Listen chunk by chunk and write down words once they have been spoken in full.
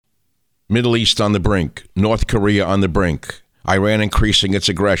Middle East on the brink. North Korea on the brink. Iran increasing its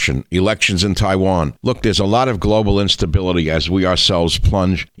aggression, elections in Taiwan. Look, there's a lot of global instability as we ourselves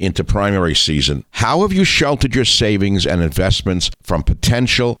plunge into primary season. How have you sheltered your savings and investments from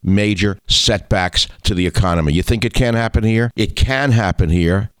potential major setbacks to the economy? You think it can't happen here? It can happen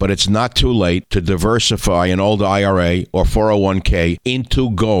here, but it's not too late to diversify an old IRA or 401k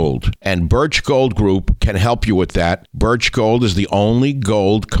into gold. And Birch Gold Group can help you with that. Birch Gold is the only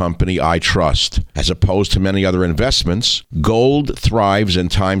gold company I trust. As opposed to many other investments, gold thrives in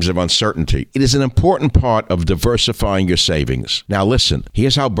times of uncertainty. It is an important part of diversifying your savings. Now listen,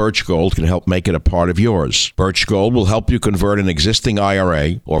 here's how Birch Gold can help make it a part of yours. Birch Gold will help you convert an existing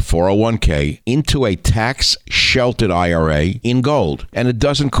IRA or 401k into a tax-sheltered IRA in gold. And it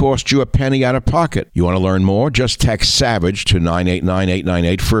doesn't cost you a penny out of pocket. You want to learn more? Just text SAVAGE to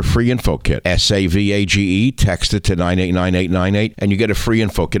 989898 for a free info kit. SAVAGE, text it to 989898 and you get a free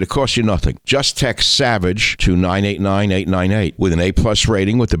info kit. It costs you nothing. Just text SAVAGE to 989898. With an A-plus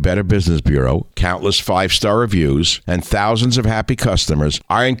rating with the Better Business Bureau, countless 5-star reviews, and thousands of happy customers,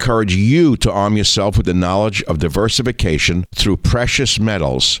 I encourage you to arm yourself with the knowledge of diversification through precious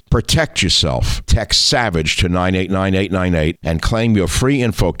metals. Protect yourself. Text SAVAGE to 989898 and claim your free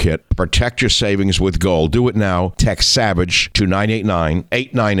info kit. Protect your savings with gold. Do it now. Text SAVAGE to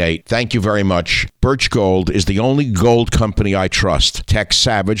 989898. Thank you very much. Birch Gold is the only gold company I trust. Text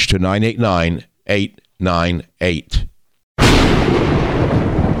SAVAGE to 989898.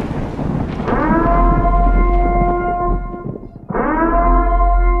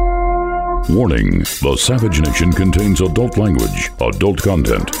 Warning, the Savage Nation contains adult language, adult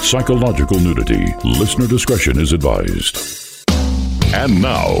content, psychological nudity. Listener discretion is advised. And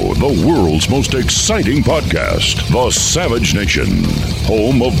now, the world's most exciting podcast, The Savage Nation,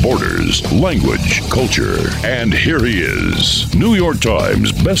 home of borders, language, culture. And here he is, New York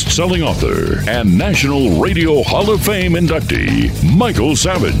Times best-selling author and National Radio Hall of Fame inductee, Michael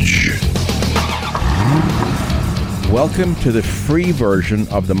Savage. Welcome to the free version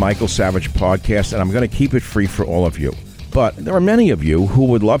of the Michael Savage podcast, and I'm going to keep it free for all of you. But there are many of you who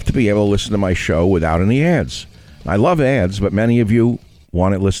would love to be able to listen to my show without any ads. I love ads, but many of you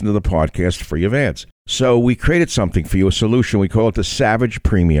want to listen to the podcast free of ads. So we created something for you, a solution. We call it the Savage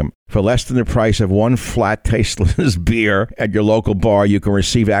Premium. For less than the price of one flat, tasteless beer at your local bar, you can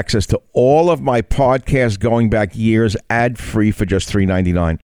receive access to all of my podcasts going back years, ad-free for just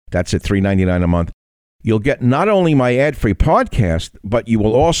 $3.99. That's it, $3.99 a month. You'll get not only my ad-free podcast, but you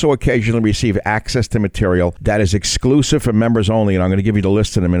will also occasionally receive access to material that is exclusive for members only, and I'm going to give you the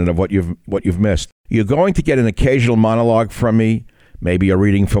list in a minute of what you've missed. You're going to get an occasional monologue from me, maybe a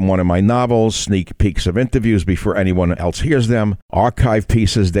reading from one of my novels, sneak peeks of interviews before anyone else hears them, archive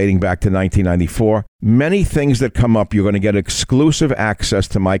pieces dating back to 1994. Many things that come up, you're going to get exclusive access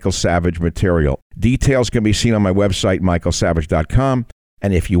to Michael Savage material. Details can be seen on my website, michaelsavage.com,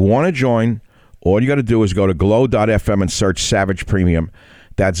 and if you want to join, all you got to do is go to glow.fm and search Savage Premium.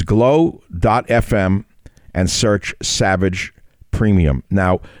 That's glow.fm and search Savage Premium.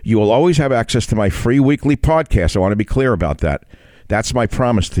 Now, you will always have access to my free weekly podcast. I want to be clear about that. That's my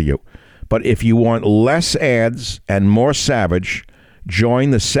promise to you. But if you want less ads and more Savage, join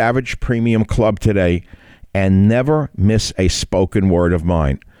the Savage Premium Club today and never miss a spoken word of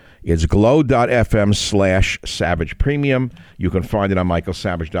mine. It's glow.fm/Savage Premium. You can find it on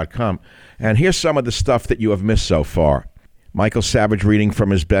michaelsavage.com. And here's some of the stuff that you have missed so far. Michael Savage reading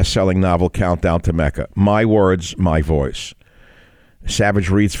from his best-selling novel, Countdown to Mecca. My words, my voice. Savage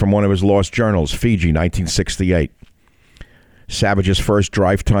reads from one of his lost journals, Fiji, 1968. Savage's first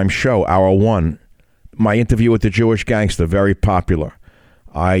drive time show, Hour 1. My interview with the Jewish gangster, very popular.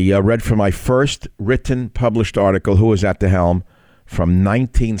 I read from my first written, published article, Who Was at the Helm, from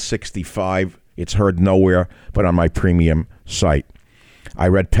 1965. It's heard nowhere but on my premium site. I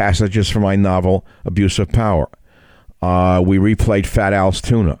read passages from my novel, Abuse of Power. We replayed Fat Al's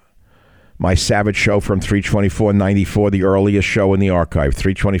Tuna. My Savage show from 3/24/94, the earliest show in the archive,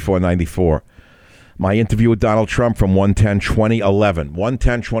 3/24/94. My interview with Donald Trump from 1/10/2011.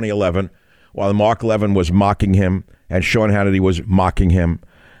 1/10/2011, while Mark Levin was mocking him and Sean Hannity was mocking him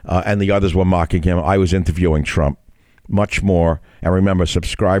and the others were mocking him, I was interviewing Trump. Much more. And remember,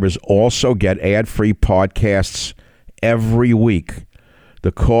 subscribers also get ad-free podcasts every week.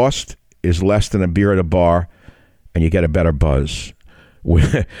 The cost is less than a beer at a bar, and you get a better buzz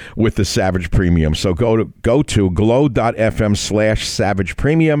with the Savage Premium. So go to glow.fm/Savage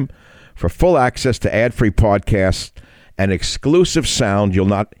Premium for full access to ad-free podcasts and exclusive sound you'll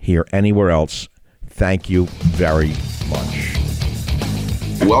not hear anywhere else. Thank you very much.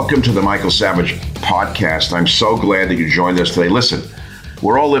 Welcome to the Michael Savage podcast. I'm so glad that you joined us today. Listen,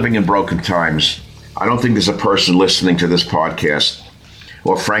 We're all living in broken times. I don't think there's a person listening to this podcast,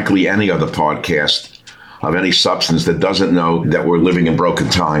 or frankly any other podcast of any substance, that doesn't know that we're living in broken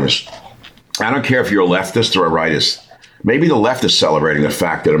times. I don't care if you're a leftist or a rightist. Maybe the left is celebrating the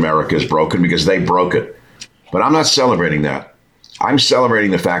fact that America is broken because they broke it. But I'm not celebrating that. I'm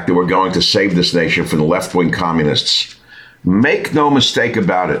celebrating the fact that we're going to save this nation from the left-wing communists. Make no mistake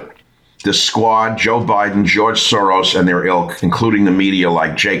about it. The squad, Joe Biden, George Soros, and their ilk, including the media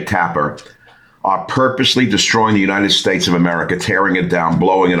like Jake Tapper, are purposely destroying the United States of America, tearing it down,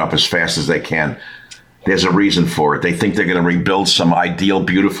 blowing it up as fast as they can. There's a reason for it. They think they're going to rebuild some ideal,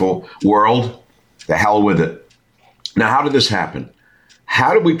 beautiful world. The hell with it. Now, how did this happen?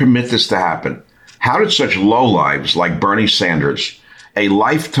 How did we permit this to happen? How did such lowlives like Bernie Sanders, a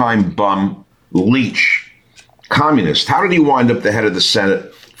lifetime bum, leech, communist, how did he wind up the head of the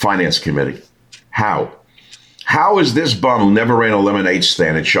Senate Finance Committee? How? How is this bum who never ran a lemonade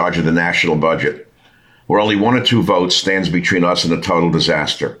stand in charge of the national budget, where only 1 or 2 votes stands between us and a total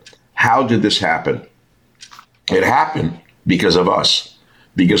disaster? How did this happen? It happened because of us,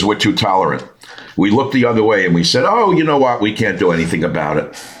 because we're too tolerant. We looked the other way and we said, oh, you know what? We can't do anything about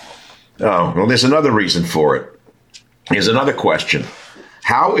it. Oh, well, there's another reason for it. Here's another question.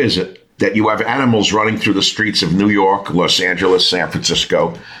 How is it that you have animals running through the streets of New York, Los Angeles, San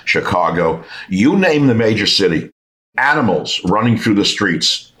Francisco, Chicago, you name the major city, animals running through the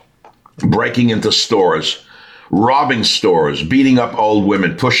streets, breaking into stores, robbing stores, beating up old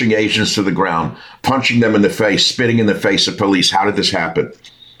women, pushing Asians to the ground, punching them in the face, spitting in the face of police? How did this happen?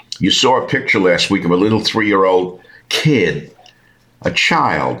 You saw a picture last week of a little 3-year-old kid, a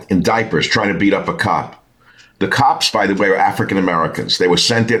child in diapers, trying to beat up a cop. The cops, by the way, are African Americans. They were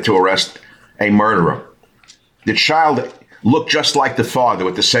sent there to arrest a murderer. The child looked just like the father,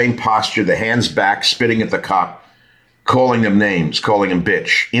 with the same posture, the hands back, spitting at the cop, calling them names, calling him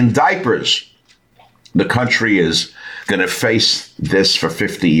bitch. In diapers. The country is going to face this for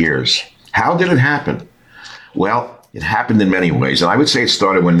 50 years. How did it happen? Well, it happened in many ways. And I would say it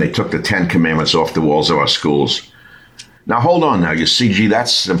started when they took the 10 Commandments off the walls of our schools. Now, hold on now. You see, gee,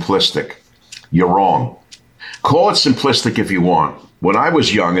 that's simplistic. You're wrong. Call it simplistic if you want. When I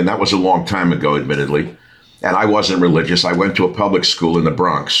was young, and that was a long time ago, admittedly, and I wasn't religious, I went to a public school in the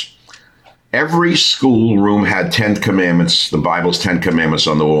Bronx. Every schoolroom had 10 commandments, the Bible's 10 commandments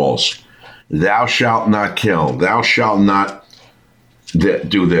on the walls. Thou shalt not kill. Thou shalt not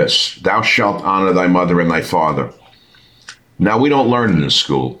do this. Thou shalt honor thy mother and thy father. Now, we don't learn it in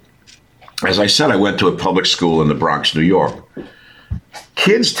school. As I said, I went to a public school in the Bronx, New York.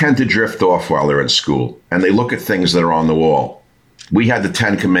 Kids tend to drift off while they're in school, and they look at things that are on the wall. We had the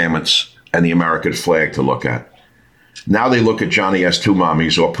 10 Commandments and the American flag to look at. Now they look at Johnny has 2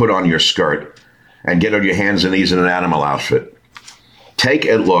 mommies, or put on your skirt and get on your hands and knees in an animal outfit. Take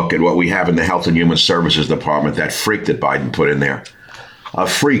a look at what we have in the Health and Human Services Department, that freak that Biden put in there. A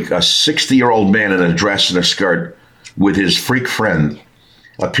freak, a 60-year-old man in a dress and a skirt with his freak friend,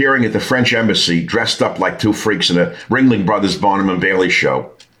 appearing at the French embassy dressed up like 2 freaks in a Ringling Brothers Barnum and Bailey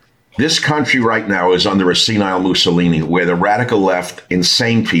show. This country right now is under a senile Mussolini, where the radical left,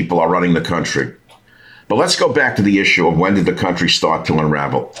 insane people are running the country. But let's go back to the issue of when did the country start to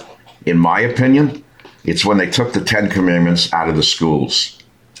unravel. In my opinion, it's when they took the 10 Commandments out of the schools.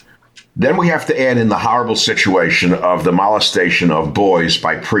 Then we have to add in the horrible situation of the molestation of boys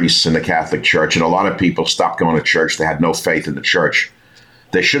by priests in the Catholic Church. And a lot of people stopped going to church. They had no faith in the church.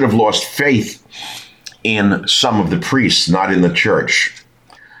 They should have lost faith in some of the priests, not in the church.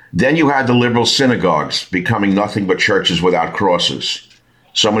 Then you had the liberal synagogues becoming nothing but churches without crosses.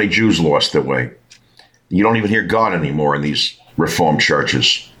 So many Jews lost their way. You don't even hear God anymore in these Reformed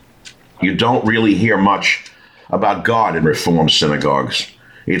churches. You don't really hear much about God in Reformed synagogues.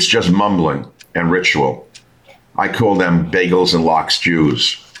 It's just mumbling and ritual. I call them bagels and lox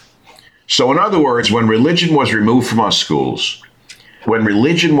Jews. So in other words, when religion was removed from our schools, when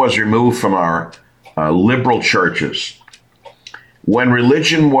religion was removed from our liberal churches, when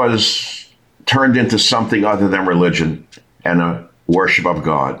religion was turned into something other than religion and a worship of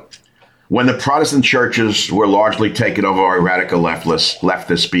God, when the Protestant churches were largely taken over by radical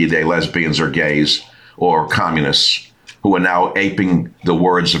leftists, be they lesbians or gays or communists, who are now aping the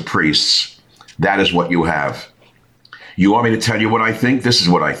words of priests, that is what you have. You want me to tell you what I think? This is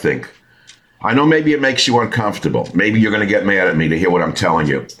what I think. I know maybe it makes you uncomfortable. Maybe you're going to get mad at me to hear what I'm telling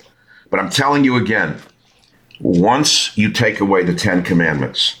you. But I'm telling you again, once you take away the 10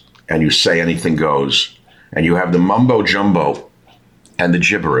 Commandments and you say anything goes, and you have the mumbo jumbo and the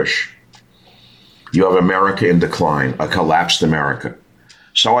gibberish, you have America in decline, a collapsed America.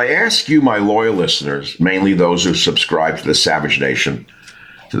 So I ask you, my loyal listeners, mainly those who subscribe to the Savage Nation,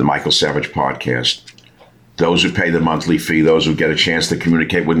 to the Michael Savage Podcast. Those who pay the monthly fee, those who get a chance to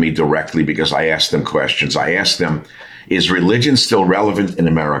communicate with me directly because I ask them questions. I ask them, is religion still relevant in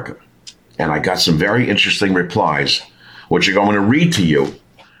America? And I got some very interesting replies, which I'm going to read to you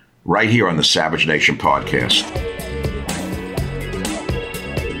right here on the Savage Nation Podcast.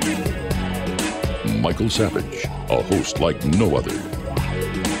 Michael Savage, a host like no other.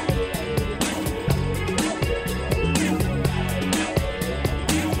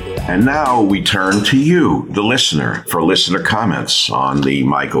 And now we turn to you, the listener, for listener comments on the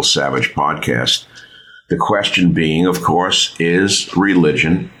Michael Savage Podcast. The question being, of course, is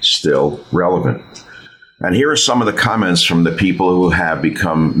religion still relevant? And here are some of the comments from the people who have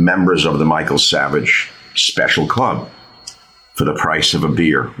become members of the Michael Savage Special Club for the price of a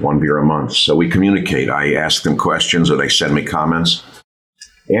beer, one beer a month. So we communicate. I ask them questions or they send me comments.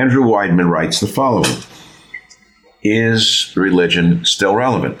 Andrew Weidman writes the following. Is religion still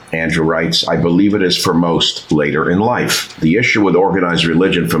relevant? Andrew writes, I believe it is for most later in life. The issue with organized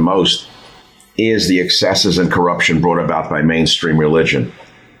religion for most is the excesses and corruption brought about by mainstream religion.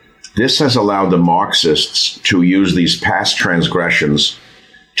 This has allowed the Marxists to use these past transgressions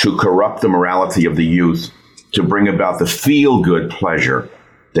to corrupt the morality of the youth, to bring about the feel-good pleasure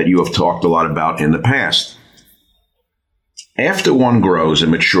that you have talked a lot about in the past. After one grows and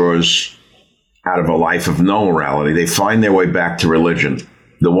matures out of a life of no morality, they find their way back to religion.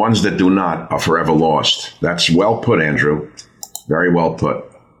 The ones that do not are forever lost. That's well put, Andrew. Very well put.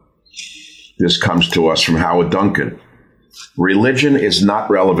 This comes to us from Howard Duncan. Religion is not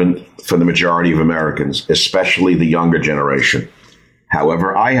relevant for the majority of Americans, especially the younger generation.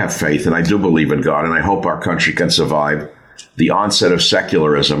 However, I have faith and I do believe in God, and I hope our country can survive the onset of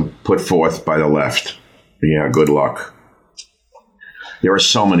secularism put forth by the left. Yeah, good luck. There are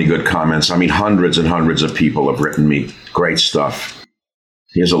so many good comments. I mean, hundreds and hundreds of people have written me great stuff.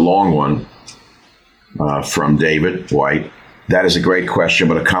 Here's a long one from David White. That is a great question,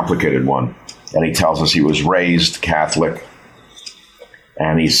 but a complicated one. And he tells us he was raised Catholic.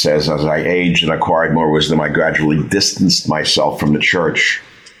 And he says, as I aged and acquired more wisdom, I gradually distanced myself from the church.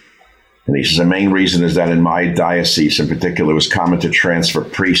 And he says, the main reason is that in my diocese in particular, it was common to transfer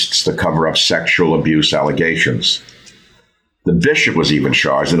priests to cover up sexual abuse allegations. The bishop was even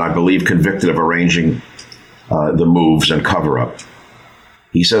charged, and I believe convicted of arranging the moves and cover-up.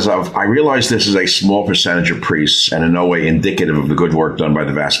 He says, I realize this is a small percentage of priests and in no way indicative of the good work done by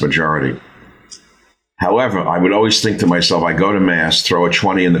the vast majority. However, I would always think to myself, I go to Mass, throw a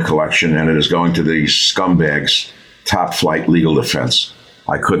 20 in the collection, and it is going to these scumbags' top-flight legal defense.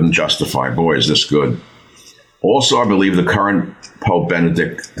 I couldn't justify. Boy, is this good. Also, I believe the current Pope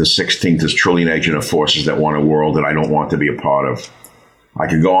Benedict XVI is truly an agent of forces that want a world that I don't want to be a part of. I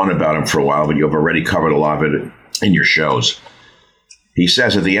could go on about him for a while, but you have already covered a lot of it in your shows. He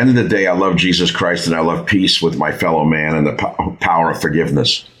says, at the end of the day, I love Jesus Christ and I love peace with my fellow man and the power of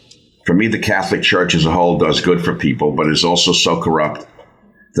forgiveness. For me, the Catholic Church as a whole does good for people, but is also so corrupt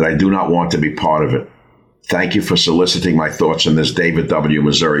that I do not want to be part of it. Thank you for soliciting my thoughts on this, David W.,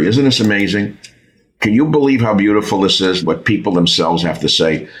 Missouri. Isn't this amazing? Can you believe how beautiful this is, what people themselves have to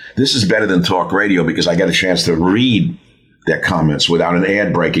say? This is better than talk radio because I get a chance to read their comments without an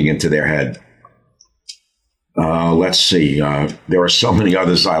ad breaking into their head. Let's see. There are so many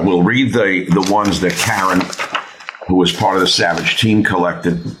others. I will read the ones that Karen, who was part of the Savage team,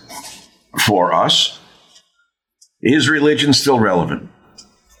 collected for us. Is religion still relevant?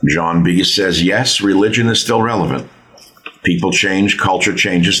 John B. says, yes, religion is still relevant. People change, culture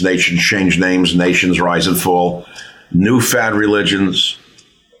changes, nations change names, nations rise and fall. New fad religions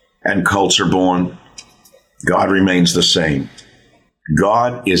and cults are born. God remains the same.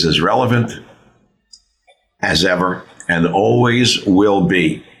 God is as relevant as ever and always will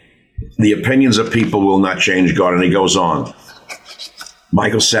be. The opinions of people will not change God. And he goes on.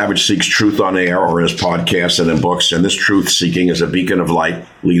 Michael Savage seeks truth on air or in his podcasts and in books, and this truth seeking is a beacon of light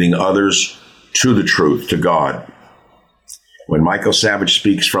leading others to the truth, to God. When Michael Savage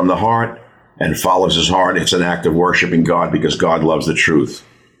speaks from the heart and follows his heart, it's an act of worshiping God because God loves the truth.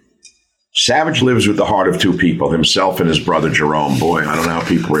 Savage lives with the heart of two people, himself and his brother Jerome. Boy, I don't know how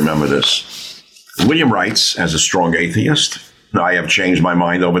people remember this. William writes, as a strong atheist, I have changed my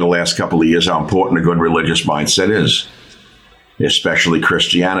mind over the last couple of years how important a good religious mindset is, especially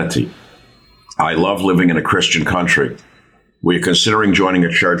Christianity. I love living in a Christian country. We are considering joining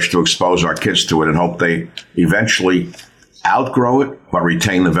a church to expose our kids to it and hope they eventually outgrow it but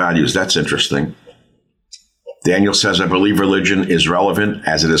retain the values. That's interesting. Daniel says, I believe religion is relevant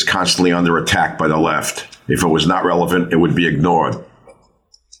as it is constantly under attack by the left. If it was not relevant, it would be ignored.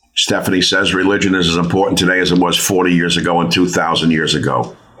 Stephanie says, religion is as important today as it was 40 years ago and 2,000 years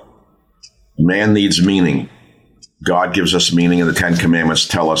ago. Man needs meaning. God gives us meaning, and the Ten Commandments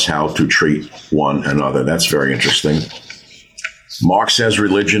tell us how to treat one another. That's very interesting. Mark says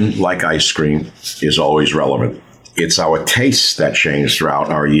religion, like ice cream, is always relevant. It's our tastes that change throughout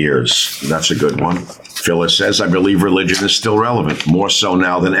our years. That's a good one. Phyllis says, I believe religion is still relevant, more so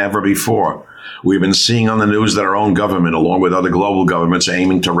now than ever before. We've been seeing on the news that our own government, along with other global governments,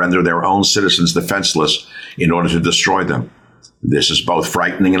 aiming to render their own citizens defenseless in order to destroy them. This is both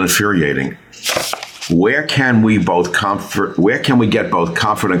frightening and infuriating. Where can we get both comfort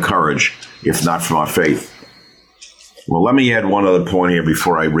and courage, if not from our faith? Well, let me add one other point here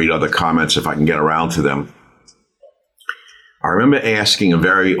before I read other comments, if I can get around to them. I remember asking a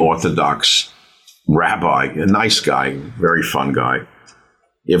very orthodox rabbi, a nice guy, very fun guy,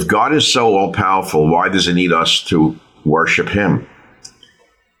 if God is so all-powerful, why does he need us to worship him?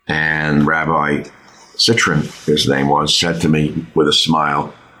 And Rabbi Citron, his name was, said to me with a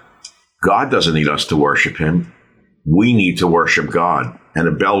smile, God doesn't need us to worship him. We need to worship God. And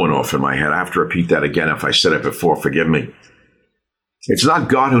a bell went off in my head. I have to repeat that again. If I said it before, forgive me. It's not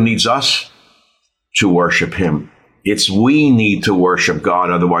God who needs us to worship him. It's we need to worship God.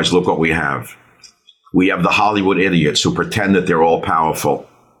 Otherwise, look what we have. We have the Hollywood idiots who pretend that they're all powerful,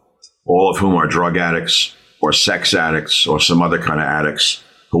 all of whom are drug addicts or sex addicts or some other kind of addicts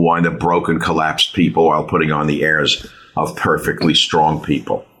who wind up broken, collapsed people while putting on the airs of perfectly strong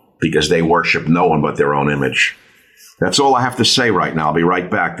people because they worship no one but their own image. That's all I have to say right now. I'll be right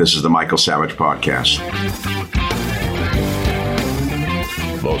back. This is the Michael Savage Podcast.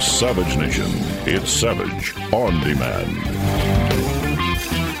 The Savage Nation. It's Savage on Demand.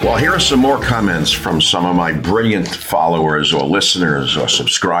 Well, here are some more comments from some of my brilliant followers or listeners or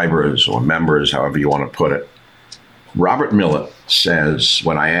subscribers or members, however you want to put it. Robert Millett says,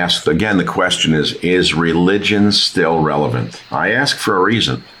 when I asked, again, the question is religion still relevant? I ask for a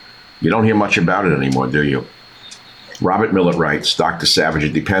reason. You don't hear much about it anymore, do you? Robert Millett writes, Dr. Savage,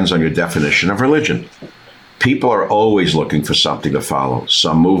 it depends on your definition of religion. People are always looking for something to follow,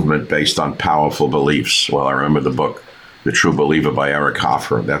 some movement based on powerful beliefs. Well, I remember the book, The True Believer by Eric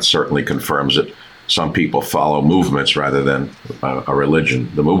Hoffer. That certainly confirms it. Some people follow movements rather than a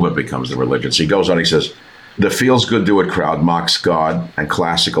religion. The movement becomes the religion. So he goes on, he says, the feels-good-do-it crowd mocks God and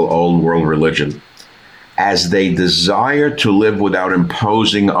classical old-world religion as they desire to live without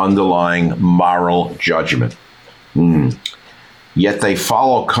imposing underlying moral judgment. Yet they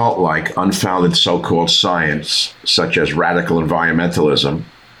follow cult-like, unfounded so-called science, such as radical environmentalism,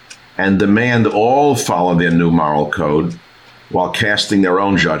 and demand all follow their new moral code while casting their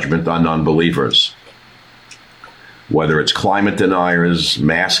own judgment on unbelievers. Whether it's climate deniers,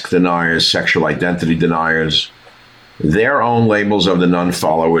 mask deniers, sexual identity deniers, their own labels of the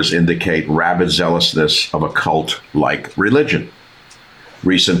non-followers indicate rabid zealousness of a cult-like religion.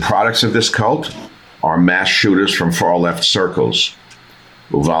 Recent products of this cult are mass shooters from far-left circles,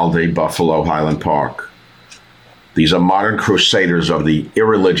 Uvalde, Buffalo, Highland Park. These are modern crusaders of the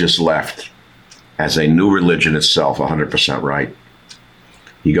irreligious left as a new religion itself, 100% right.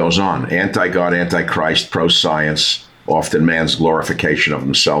 He goes on, anti-God, anti-Christ, pro-science, often man's glorification of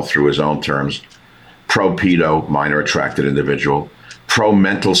himself through his own terms, pro-pedo, minor attracted individual,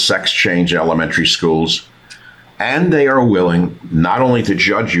 pro-mental sex change elementary schools, and they are willing not only to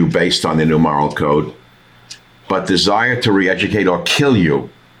judge you based on the new moral code, but desire to re-educate or kill you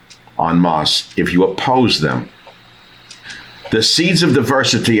en masse if you oppose them. The seeds of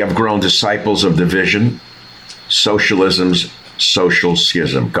diversity have grown disciples of division, socialism's social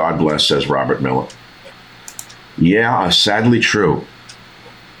schism. God bless, says Robert Millett. Yeah, sadly true.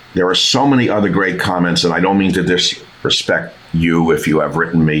 There are so many other great comments, and I don't mean to disrespect you if you have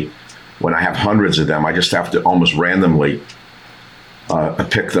written me. When I have hundreds of them, I just have to almost randomly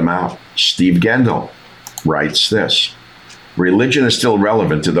pick them out. Steve Gendel writes this: religion is still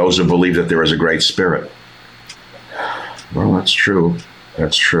relevant to those who believe that there is a great spirit. Well, that's true.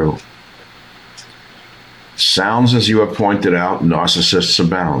 That's true. Sounds, as you have pointed out, narcissists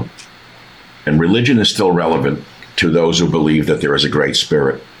abound. And religion is still relevant to those who believe that there is a great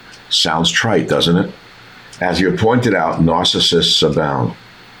spirit. Sounds trite, doesn't it? As you have pointed out, narcissists abound.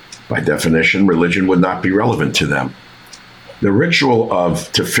 By definition, religion would not be relevant to them. The ritual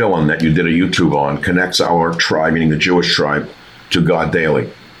of tefillin that you did a YouTube on connects our tribe, meaning the Jewish tribe, to God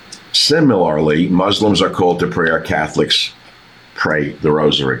daily. Similarly, Muslims are called to prayer, Catholics pray the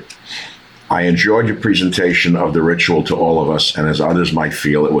rosary. I enjoyed your presentation of the ritual to all of us, and as others might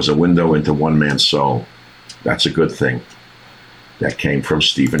feel, it was a window into one man's soul. That's a good thing. That came from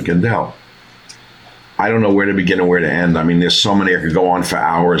Stephen Gendel. I don't know where to begin and where to end. I mean, there's so many I could go on for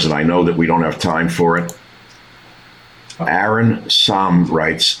hours, and I know that we don't have time for it. Aaron Sam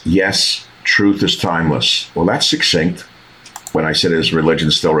writes, yes, Truth is timeless. Well, that's succinct. When I said, is religion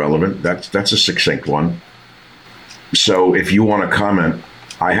still relevant? That's a succinct one. So if you want to comment,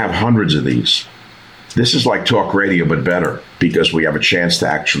 I have hundreds of these. This is like talk radio, but better, because we have a chance to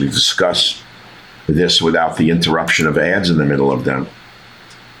actually discuss this without the interruption of ads in the middle of them.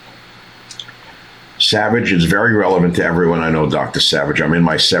 Savage is very relevant to everyone I know, Dr. Savage. I'm in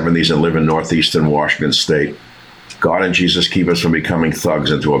my 70s and live in northeastern Washington State. God and Jesus keep us from becoming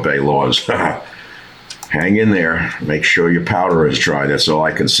thugs and to obey laws. Hang in there. Make sure your powder is dry. That's all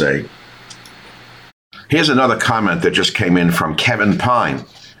I can say. Here's another comment that just came in from Kevin Pine.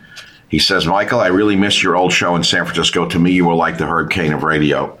 He says, Michael, I really miss your old show in San Francisco. To me, you were like the Herb Caen of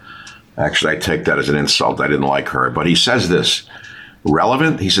radio. Actually, I take that as an insult. I didn't like her. But he says this,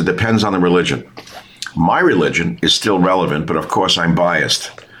 relevant? He said, depends on the religion. My religion is still relevant, but of course I'm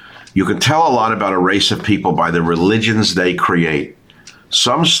biased. You can tell a lot about a race of people by the religions they create.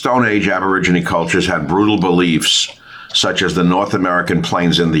 Some Stone Age Aborigine cultures had brutal beliefs, such as the North American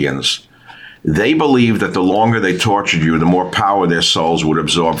Plains Indians. They believed that the longer they tortured you, the more power their souls would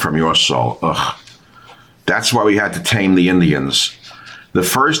absorb from your soul. Ugh. That's why we had to tame the Indians. The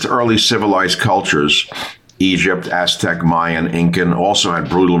first early civilized cultures, Egypt, Aztec, Mayan, Incan, also had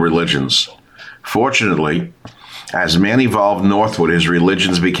brutal religions. Fortunately, as man evolved northward, his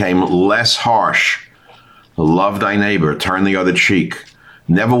religions became less harsh. Love thy neighbor, turn the other cheek.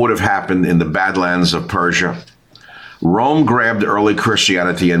 Never would have happened in the Badlands of Persia. Rome grabbed early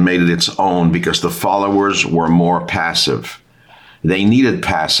Christianity and made it its own because the followers were more passive. They needed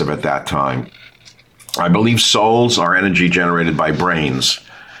passive at that time. I believe souls are energy generated by brains.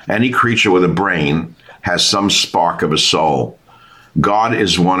 Any creature with a brain has some spark of a soul. God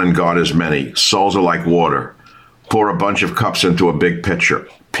is one and God is many. Souls are like water. Pour a bunch of cups into a big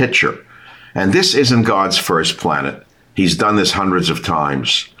pitcher. And this isn't God's first planet. He's done this hundreds of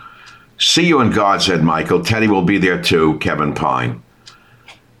times. See you in God, said Michael. Teddy will be there too, Kevin Pine.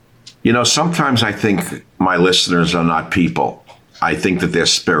 You know, sometimes I think my listeners are not people. I think that they're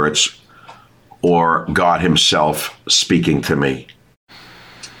spirits or God himself speaking to me.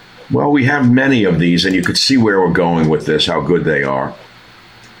 Well, we have many of these, and you could see where we're going with this, how good they are.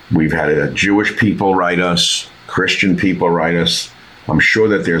 We've had Jewish people write us, Christian people write us. I'm sure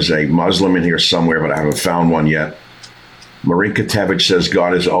that there's a Muslim in here somewhere, but I haven't found one yet. Marie Katevich says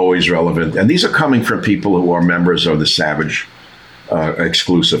God is always relevant. And these are coming from people who are members of the Savage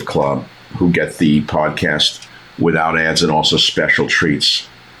exclusive club, who get the podcast without ads and also special treats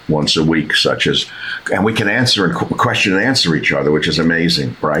once a week, such as, and we can answer and question and answer each other, which is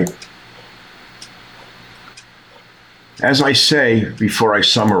amazing, right? As I say, before I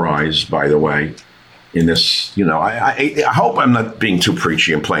summarize, by the way, in this, you know, I hope I'm not being too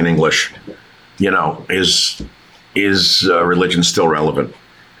preachy in plain English. You know, is religion still relevant?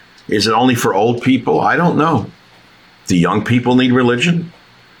 Is it only for old people? I don't know. Do young people need religion?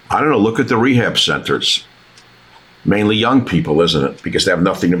 I don't know. Look at the rehab centers. Mainly young people, isn't it? Because they have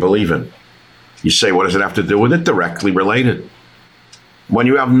nothing to believe in. You say, what does it have to do with it? Directly related. When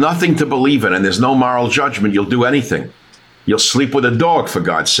you have nothing to believe in and there's no moral judgment, you'll do anything. You'll sleep with a dog, for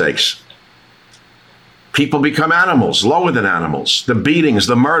God's sakes. People become animals, lower than animals. The beatings,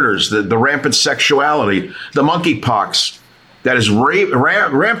 the murders, the rampant sexuality, the monkeypox that is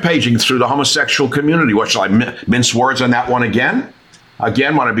rampaging through the homosexual community. What, shall I mince words on that one again?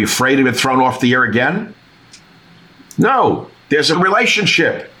 Again, want to be afraid of it thrown off the air again? No, there's a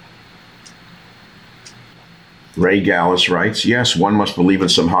relationship. Ray Gallus writes, yes, one must believe in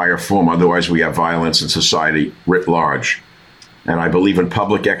some higher form, otherwise we have violence in society writ large. And I believe in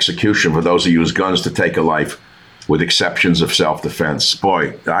public execution for those who use guns to take a life, with exceptions of self-defense.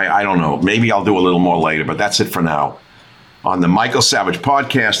 Boy, I don't know. Maybe I'll do a little more later, but that's it for now. On the Michael Savage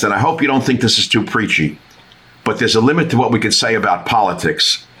podcast, and I hope you don't think this is too preachy, but there's a limit to what we could say about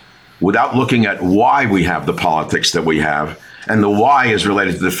politics without looking at why we have the politics that we have. And the why is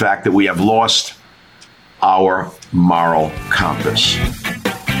related to the fact that we have lost our moral compass.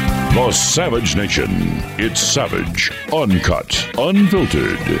 The Savage Nation. It's savage, uncut,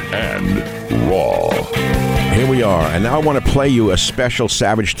 unfiltered, and raw. Here we are, and now I want to play you a special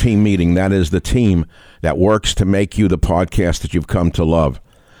Savage team meeting. That is the team that works to make you the podcast that you've come to love.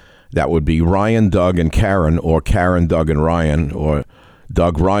 That would be Ryan, Doug, and Karen, or Karen, Doug, and Ryan, or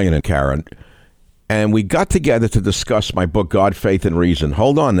Doug, Ryan, and Karen. And we got together to discuss my book, God, Faith, and Reason.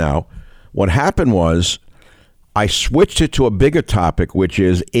 Hold on now. What happened was I switched it to a bigger topic, which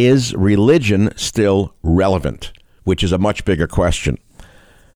is religion still relevant? Which is a much bigger question.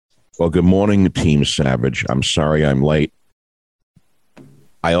 Well, good morning, Team Savage. I'm sorry I'm late.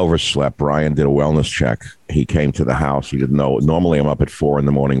 I overslept. Ryan did a wellness check. He came to the house. He didn't know. Normally, I'm up at 4 in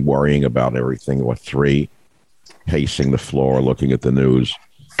the morning worrying about everything, or 3, pacing the floor, looking at the news.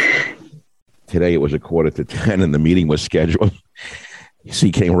 Today, it was 9:45, and the meeting was scheduled. So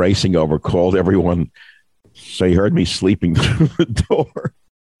he came racing over, called everyone. So he heard me sleeping through the door.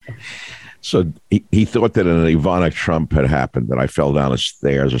 So he thought that an Ivana Trump had happened, that I fell down the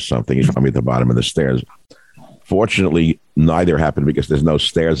stairs or something. He found me at the bottom of the stairs. Fortunately, neither happened because there's no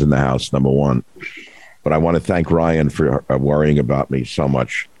stairs in the house, number one. But I want to thank Ryan for worrying about me so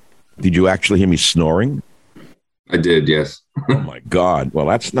much. Did you actually hear me snoring? I did, yes. Oh, my God. Well,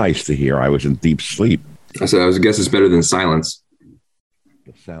 that's nice to hear. I was in deep sleep. I said, I guess it's better than silence.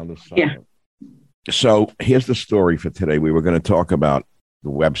 The sound of silence. Yeah. So here's the story for today. We were going to talk about the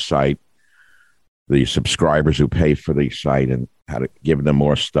website, the subscribers who pay for the site, and how to give them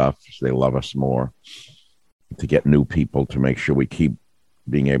more stuff so they love us more, to get new people, to make sure we keep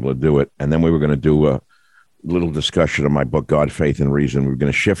being able to do it. And then we were going to do a little discussion of my book, God, Faith, and Reason. We were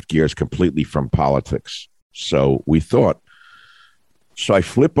going to shift gears completely from politics. So we thought. So I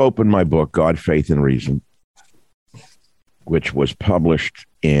flip open my book, God, Faith, and Reason, which was published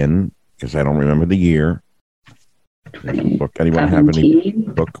in, because I don't remember the year. Book. Anyone have any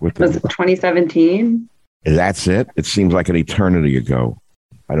book with Was it 2017? That's it? It seems like an eternity ago.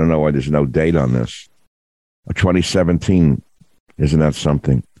 I don't know why there's no date on this. 2017. Isn't that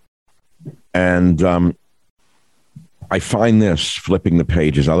something? And I find this, flipping the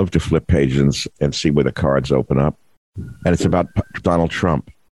pages. I love to flip pages and see where the cards open up. And it's about Donald Trump.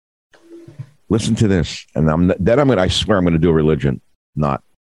 Listen to this. And I swear I'm going to do religion. Not.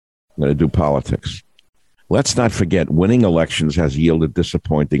 I'm going to do politics. Let's not forget, winning elections has yielded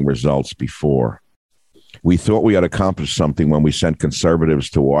disappointing results before. We thought we had accomplished something when we sent conservatives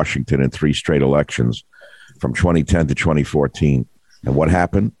to Washington in 3 straight elections from 2010 to 2014. And what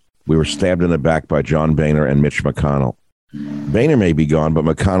happened? We were stabbed in the back by John Boehner and Mitch McConnell. Boehner may be gone, but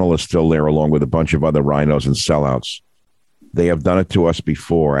McConnell is still there along with a bunch of other rhinos and sellouts. They have done it to us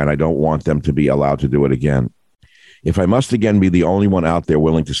before, and I don't want them to be allowed to do it again. If I must again be the only one out there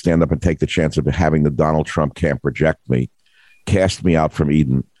willing to stand up and take the chance of having the Donald Trump camp reject me, cast me out from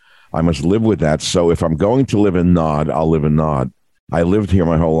Eden, I must live with that. So if I'm going to live in Nod, I'll live in Nod. I lived here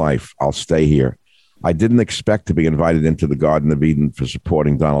my whole life. I'll stay here. I didn't expect to be invited into the Garden of Eden for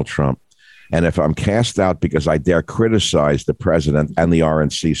supporting Donald Trump. And if I'm cast out because I dare criticize the president and the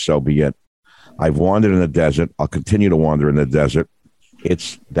RNC, so be it. I've wandered in the desert. I'll continue to wander in the desert.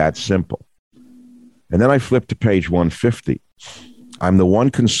 It's that simple. And then I flip to page 150. I'm the one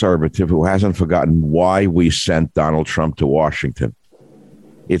conservative who hasn't forgotten why we sent Donald Trump to Washington.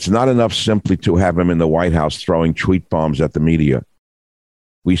 It's not enough simply to have him in the White House throwing tweet bombs at the media.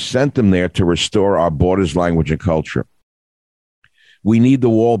 We sent him there to restore our borders, language, and culture. We need the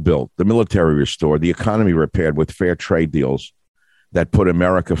wall built, the military restored, the economy repaired with fair trade deals that put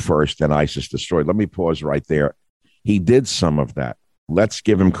America first and ISIS destroyed. Let me pause right there. He did some of that. Let's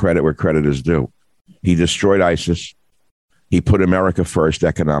give him credit where credit is due. He destroyed ISIS. He put America first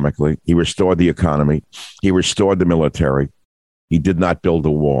economically. He restored the economy. He restored the military. He did not build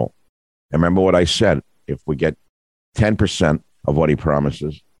a wall. And remember what I said. If we get 10% of what he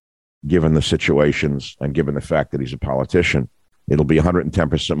promises, given the situations and given the fact that he's a politician, it'll be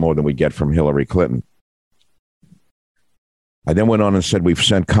 110% more than we get from Hillary Clinton. I then went on and said, we've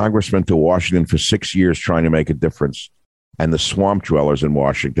sent congressmen to Washington for 6 years trying to make a difference. And the swamp dwellers in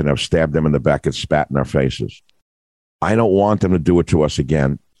Washington have stabbed them in the back and spat in our faces. I don't want them to do it to us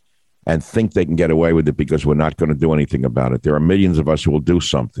again and think they can get away with it because we're not going to do anything about it. There are millions of us who will do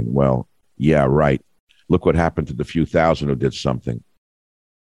something. Well, yeah, right. Look what happened to the few thousand who did something.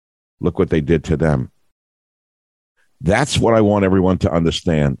 Look what they did to them. That's what I want everyone to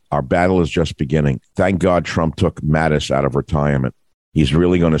understand. Our battle is just beginning. Thank God Trump took Mattis out of retirement. He's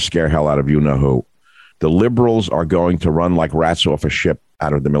really going to scare hell out of you-know-who. The liberals are going to run like rats off a ship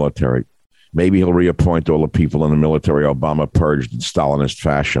out of the military. Maybe he'll reappoint all the people in the military Obama purged in Stalinist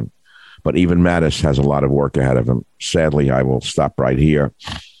fashion. But even Mattis has a lot of work ahead of him. Sadly, I will stop right here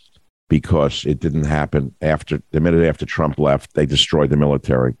because it didn't happen. The minute after Trump left, they destroyed the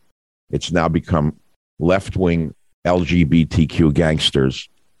military. It's now become left-wing LGBTQ gangsters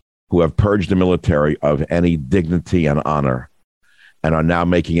who have purged the military of any dignity and honor and are now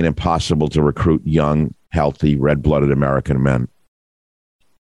making it impossible to recruit young, healthy, red-blooded American men.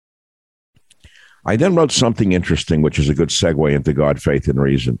 I then wrote something interesting, which is a good segue into God, Faith, and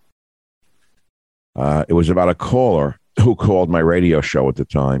Reason. It was about a caller who called my radio show at the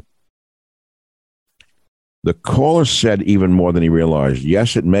time. The caller said even more than he realized.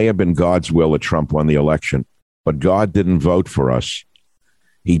 Yes, it may have been God's will that Trump won the election, but God didn't vote for us.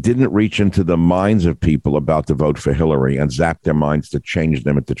 He didn't reach into the minds of people about to vote for Hillary and zap their minds to change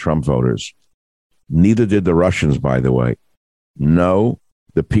them into Trump voters. Neither did the Russians, by the way. No,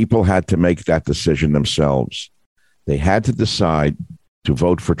 the people had to make that decision themselves. They had to decide to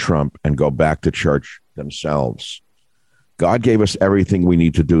vote for Trump and go back to church themselves. God gave us everything we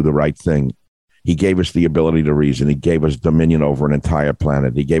need to do the right thing. He gave us the ability to reason. He gave us dominion over an entire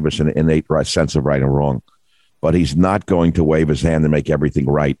planet. He gave us an innate sense of right and wrong. But he's not going to wave his hand and make everything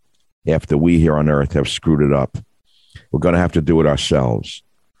right after we here on earth have screwed it up. We're going to have to do it ourselves.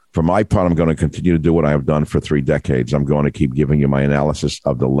 For my part, I'm going to continue to do what I have done for 3 decades. I'm going to keep giving you my analysis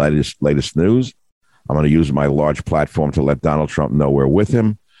of the latest news. I'm going to use my large platform to let Donald Trump know we're with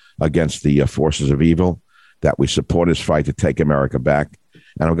him against the forces of evil, that we support his fight to take America back.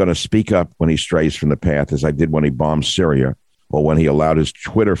 And I'm going to speak up when he strays from the path, as I did when he bombed Syria, or when he allowed his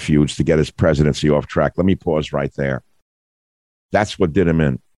Twitter feuds to get his presidency off track. Let me pause right there. That's what did him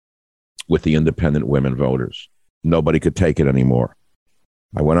in with the independent women voters. Nobody could take it anymore.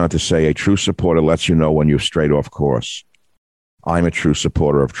 I went on to say, a true supporter lets you know when you've strayed off course. I'm a true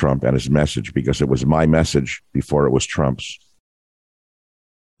supporter of Trump and his message because it was my message before it was Trump's.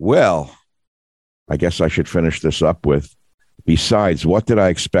 Well, I guess I should finish this up with, besides, what did I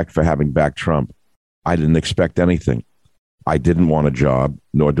expect for having back Trump? I didn't expect anything. I didn't want a job,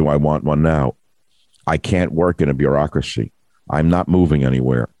 nor do I want one now. I can't work in a bureaucracy. I'm not moving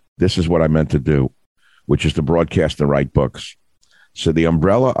anywhere. This is what I meant to do, which is to broadcast and write books. So the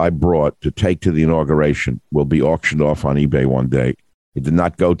umbrella I brought to take to the inauguration will be auctioned off on eBay one day. It did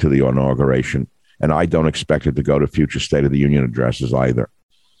not go to the inauguration, and I don't expect it to go to future State of the Union addresses either.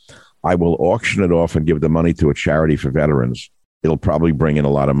 I will auction it off and give the money to a charity for veterans. It'll probably bring in a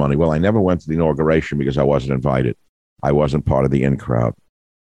lot of money. Well, I never went to the inauguration because I wasn't invited. I wasn't part of the in crowd.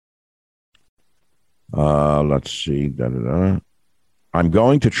 Let's see. I'm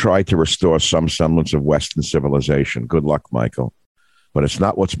going to try to restore some semblance of Western civilization. Good luck, Michael. But it's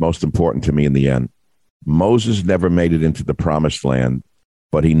not what's most important to me in the end. Moses never made it into the promised land,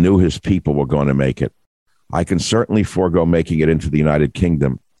 but he knew his people were going to make it. I can certainly forego making it into the United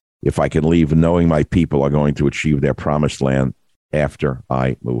Kingdom if I can leave knowing my people are going to achieve their promised land after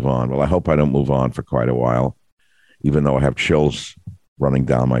I move on. Well, I hope I don't move on for quite a while, even though I have chills running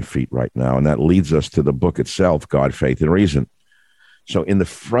down my feet right now. And that leads us to the book itself, God, Faith, and Reason. So in the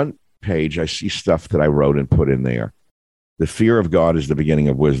front page, I see stuff that I wrote and put in there. The fear of God is the beginning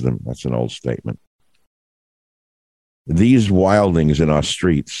of wisdom. That's an old statement. These wildings in our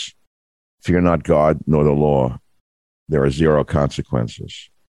streets fear not God nor the law. There are 0 consequences.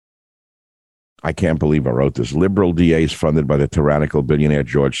 I can't believe I wrote this. Liberal DAs funded by the tyrannical billionaire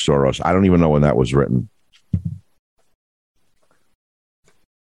George Soros. I don't even know when that was written.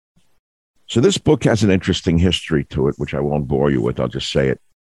 So this book has an interesting history to it, which I won't bore you with. I'll just say it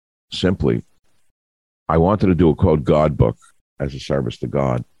simply. I wanted to do a, quote, God book as a service to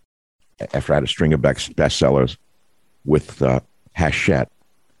God after I had a string of bestsellers with Hachette,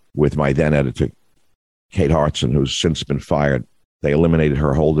 with my then editor, Kate Hartson, who's since been fired. They eliminated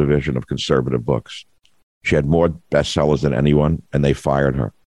her whole division of conservative books. She had more bestsellers than anyone, and they fired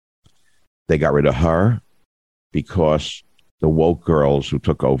her. They got rid of her because the woke girls who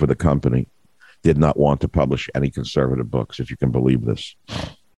took over the company did not want to publish any conservative books, if you can believe this.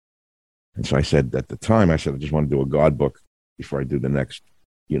 And so I said, at the time, I said, I just want to do a God book before I do the next,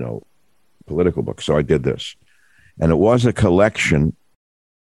 political book. So I did this. And it was a collection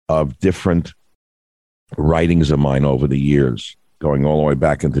of different writings of mine over the years, going all the way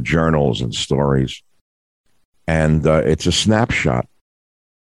back into journals and stories. And it's a snapshot.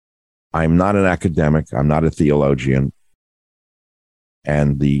 I'm not an academic. I'm not a theologian.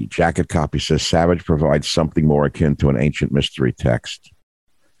 And the jacket copy says, Savage provides something more akin to an ancient mystery text,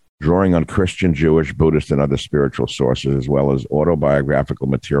 drawing on Christian, Jewish, Buddhist, and other spiritual sources, as well as autobiographical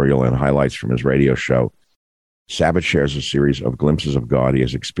material and highlights from his radio show. Savage shares a series of glimpses of God he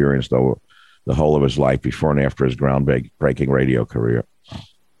has experienced over the whole of his life before and after his groundbreaking radio career.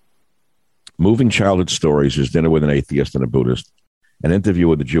 Moving Childhood Stories is Dinner with an Atheist and a Buddhist, an interview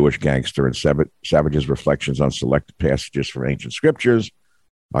with a Jewish gangster, and Savage's reflections on select passages from ancient scriptures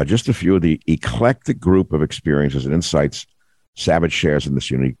are just a few of the eclectic group of experiences and insights Savage shares in this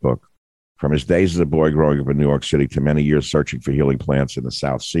unique book. From his days as a boy growing up in New York City to many years searching for healing plants in the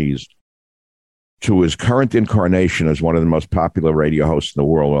South Seas, to his current incarnation as one of the most popular radio hosts in the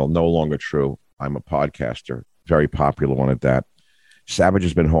world. Well, no longer true. I'm a podcaster, very popular one at that. Savage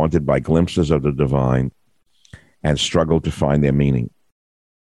has been haunted by glimpses of the divine and struggled to find their meaning.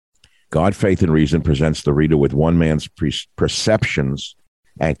 God, Faith, and Reason presents the reader with one man's perceptions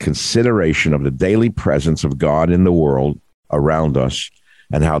and consideration of the daily presence of God in the world around us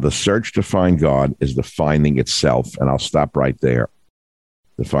and how the search to find God is the finding itself. And I'll stop right there.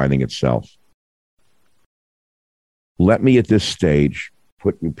 The finding itself. Let me at this stage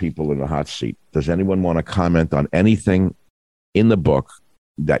put you people in the hot seat. Does anyone want to comment on anything in the book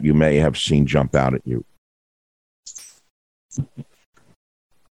that you may have seen jump out at you?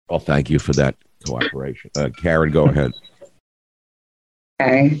 Well, thank you for that cooperation. Karen, go ahead.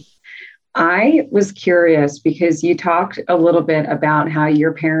 Okay. I was curious because you talked a little bit about how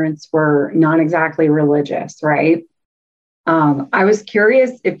your parents were not exactly religious, right? I was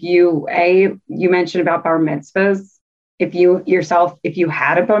curious if you mentioned about bar mitzvahs, if you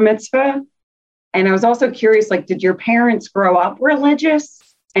had a bar mitzvah. And I was also curious, like, did your parents grow up religious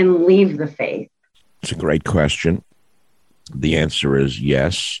and leave the faith? It's a great question. The answer is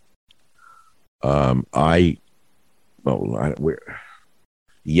yes.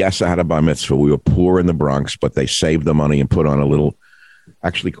 Yes, I had a bar mitzvah. We were poor in the Bronx, but they saved the money and put on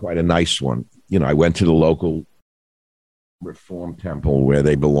actually quite a nice one. You know, I went to the local Reform temple where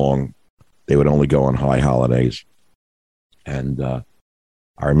they belong. They would only go on high holidays. And I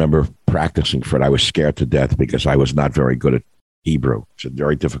remember practicing for it. I was scared to death because I was not very good at Hebrew. It's a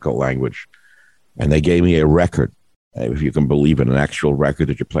very difficult language. And they gave me a record, if you can believe it, an actual record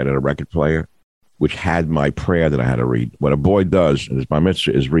that you played on a record player, which had my prayer that I had to read. What a boy does in his bar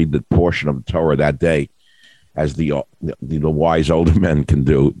mitzvah is read the portion of the Torah that day, as the wise older men can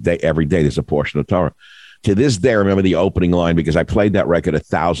do. Every day there's a portion of Torah. To this day, I remember the opening line because I played that record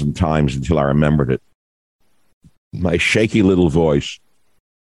 1,000 times until I remembered it. My shaky little voice.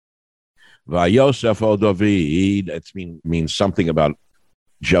 Vayosef o David. It means something about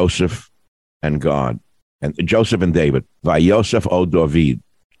Joseph and God. And Joseph and David. Vayosef o David.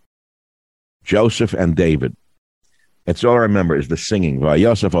 Joseph and David. That's all I remember is the singing.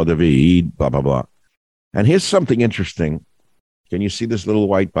 Vayosef o David, blah, blah, blah. And here's something interesting. Can you see this little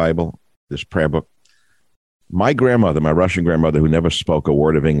white Bible, this prayer book? My grandmother, my Russian grandmother, who never spoke a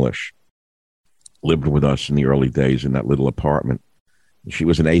word of English, lived with us in the early days in that little apartment. She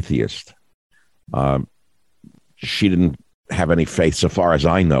was an atheist. She didn't have any faith so far as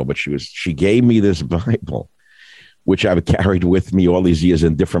I know, but she gave me this Bible, which I've carried with me all these years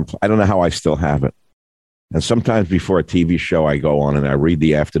in I don't know how I still have it. And sometimes before a TV show, I go on and I read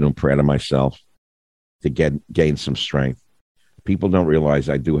the afternoon prayer to myself to gain some strength. People don't realize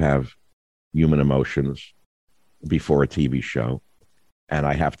I do have human emotions before a TV show, and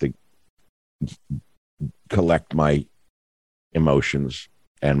I have to collect my emotions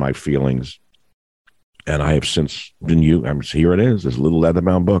and my feelings. And I have since been here it is, this little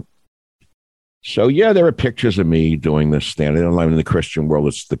leather-bound book. So yeah, there are pictures of me doing this standing in the Christian world.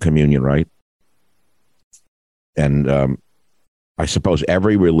 It's the communion, right? And I suppose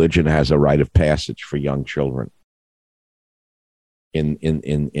every religion has a rite of passage for young children. In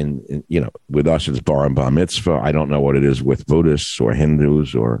with us it's bar and bar mitzvah. I don't know what it is with Buddhists or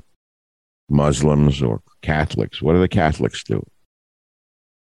Hindus or Muslims or Catholics. What do the Catholics do?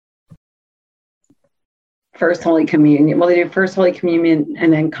 First Holy Communion. Well, they do First Holy Communion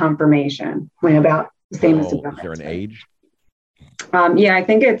and then confirmation. When about the same as the bar mitzvah. Is there an age? Yeah, I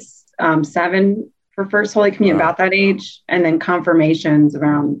think it's 7 for First Holy Communion, about that age, and then confirmation's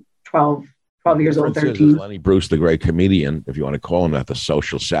around 12 years old, 13. Lenny Bruce, the great comedian, if you want to call him that, the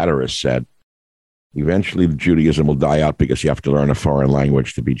social satirist, said, eventually Judaism will die out because you have to learn a foreign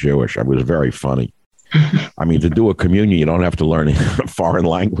language to be Jewish. It was very funny. I mean, to do a communion, you don't have to learn a foreign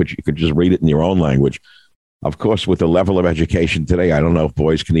language. You could just read it in your own language. Of course, with the level of education today, I don't know if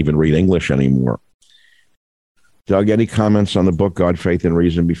boys can even read English anymore. Doug, any comments on the book, God, Faith, and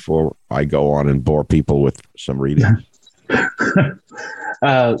Reason, before I go on and bore people with some reading?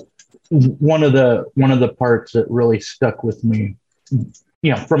 One of the parts that really stuck with me,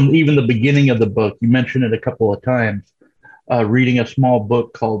 from even the beginning of the book, you mentioned it a couple of times, reading a small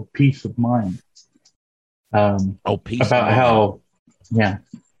book called Peace of Mind. Peace about of Mind.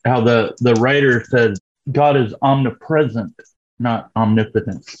 how the writer said God is omnipresent, not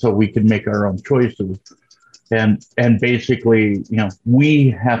omnipotent, so we can make our own choices. And basically, we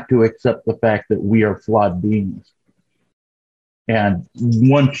have to accept the fact that we are flawed beings. And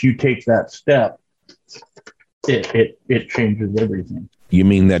once you take that step, it changes everything. You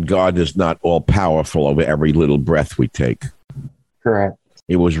mean that God is not all powerful over every little breath we take? Correct.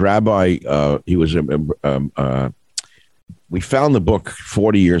 It was Rabbi, we found the book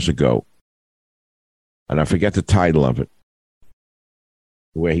 40 years ago, and I forget the title of it,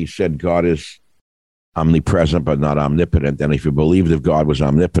 where he said God is omnipresent but not omnipotent. And if you believed if God was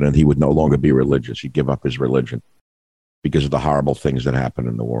omnipotent, he would no longer be religious. He'd give up his religion because of the horrible things that happen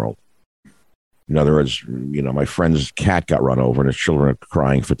in the world. In other words, my friend's cat got run over and his children are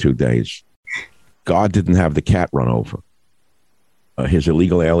crying for 2 days. God didn't have the cat run over. His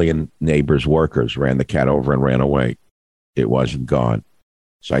illegal alien neighbor's workers ran the cat over and ran away. It wasn't God.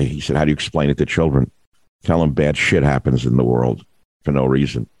 So he said, how do you explain it to children? Tell them bad shit happens in the world for no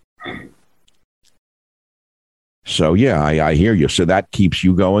reason. So, yeah, I hear you. So that keeps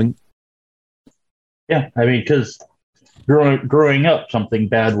you going? Yeah, I mean, because growing up, something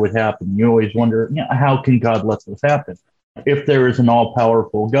bad would happen. You always wonder, how can God let this happen? If there is an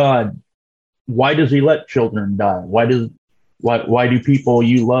all-powerful God, why does he let children die? Why do people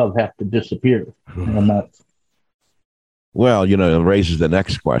you love have to disappear? And that's... Well, it raises the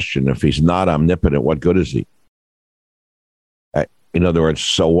next question. If he's not omnipotent, what good is he? In other words,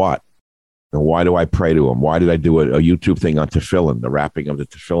 so what? And why do I pray to him? Why did I do a YouTube thing on tefillin, the wrapping of the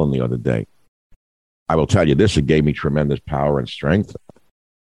tefillin the other day? I will tell you this, it gave me tremendous power and strength.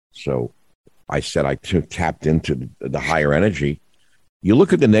 So I said I tapped into the higher energy. You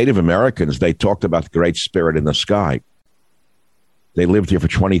look at the Native Americans, they talked about the Great Spirit in the sky. They lived here for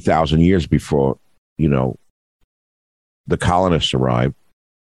 20,000 years before, the colonists arrived.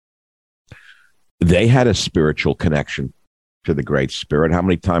 They had a spiritual connection to the Great Spirit. How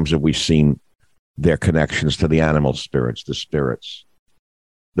many times have we seen their connections to the animal spirits, the spirits?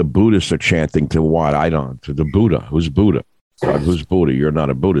 The Buddhists are chanting to what? To the Buddha. Who's Buddha? God, who's Buddha? You're not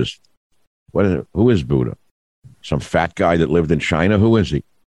a Buddhist. Who is Buddha? Some fat guy that lived in China? Who is he?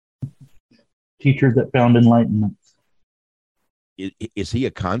 Teacher that found enlightenment. Is he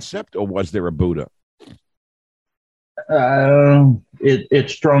a concept or was there a Buddha?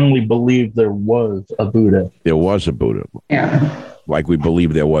 It's strongly believed there was a Buddha. There was a Buddha. Yeah. Like we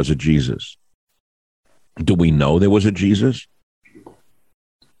believe there was a Jesus. Do we know there was a Jesus?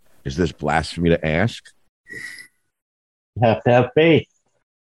 Is this blasphemy to ask? You have to have faith.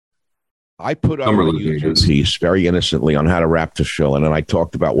 I put up a YouTube piece very innocently on how to wrap tefillin, and I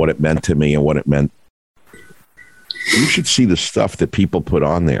talked about what it meant to me and what it meant. You should see the stuff that people put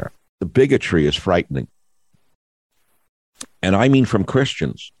on there. The bigotry is frightening. And I mean from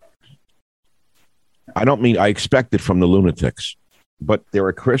Christians. I don't mean, I expect it from the lunatics, but there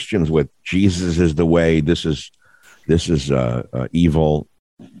are Christians with Jesus is the way, this is evil.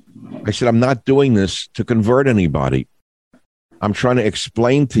 I said, I'm not doing this to convert anybody. I'm trying to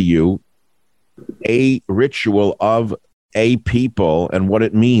explain to you a ritual of a people and what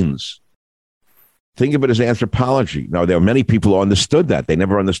it means. Think of it as anthropology. Now, there are many people who understood that. They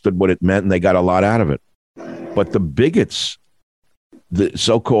never understood what it meant, and they got a lot out of it. But the bigots, the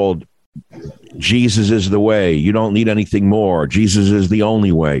so-called Jesus is the way, you don't need anything more, Jesus is the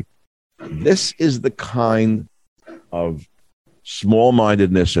only way. This is the kind of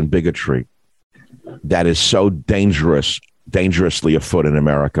small-mindedness and bigotry that is so dangerously afoot in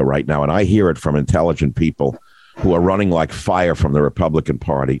America right now. And I hear it from intelligent people who are running like fire from the Republican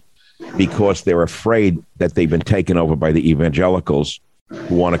Party because they're afraid that they've been taken over by the evangelicals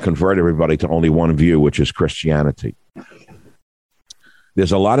who want to convert everybody to only one view, which is Christianity.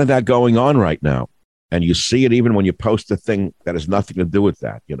 There's a lot of that going on right now. And you see it even when you post a thing that has nothing to do with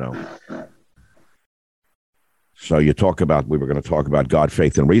that, So we were going to talk about God,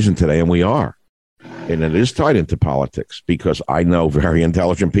 faith, and reason today, and we are. And it is tied into politics because I know very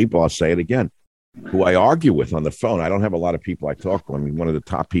intelligent people, I'll say it again, who I argue with on the phone. I don't have a lot of people I talk to. I mean, one of the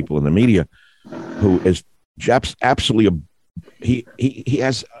top people in the media who is absolutely, he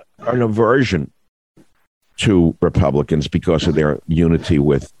has an aversion to Republicans because of their unity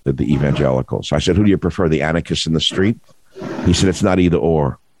with the evangelicals. I said, who do you prefer, the anarchists in the street? He said, it's not either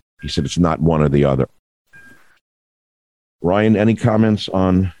or. He said, it's not one or the other. Ryan, any comments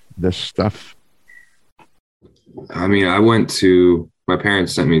on this stuff? I mean, my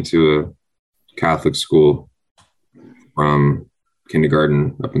parents sent me to a Catholic school from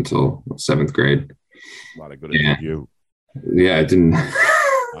kindergarten up until 7th grade. A lot of good at you. Yeah, it didn't.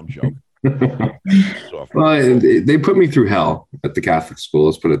 I'm joking. Well, they put me through hell at the Catholic school.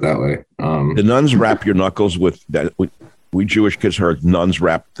 Let's put it that way. The nuns wrap your knuckles with that. We Jewish kids heard nuns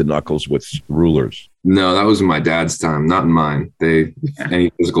wrap the knuckles with rulers. No, that was in my dad's time, not in mine. Any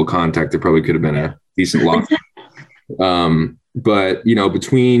physical contact, there probably could have been a decent lock. But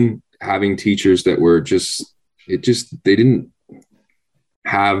between having teachers that were they didn't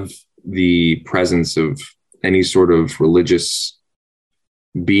have the presence of any sort of religious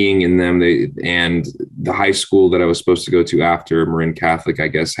being in them. And the high school that I was supposed to go to after, Marin Catholic, I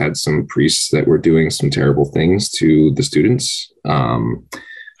guess, had some priests that were doing some terrible things to the students.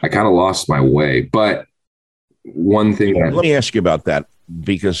 I kind of lost my way. But one thing let me ask you about that,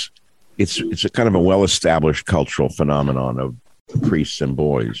 because it's a kind of a well-established cultural phenomenon of priests and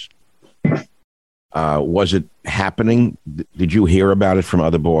boys. Was it happening? Did you hear about it from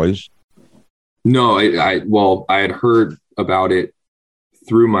other boys? No, I had heard about it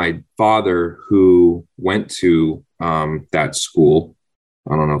through my father, who went to that school.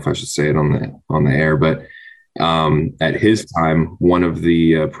 I don't know if I should say it on the air, but at his time, one of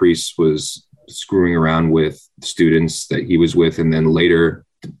the priests was screwing around with students that he was with, and then later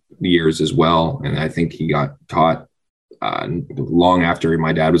years as well. And I think he got caught long after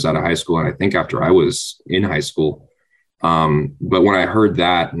my dad was out of high school, and I think after I was in high school. But when I heard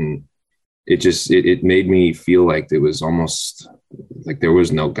that, and it made me feel like it was almost like there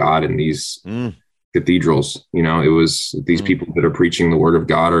was no God in these cathedrals. You know, it was these people that are preaching the word of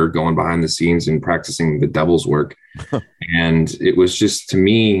God are going behind the scenes and practicing the devil's work. And it was just, to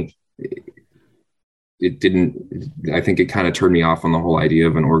me, I think it kind of turned me off on the whole idea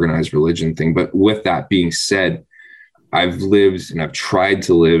of an organized religion thing. But with that being said, I've lived and I've tried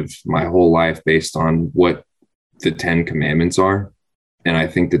to live my whole life based on what the 10 commandments are. And I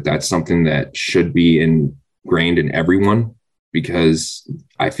think that that's something that should be ingrained in everyone, because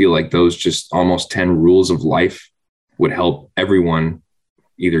I feel like those just almost 10 rules of life would help everyone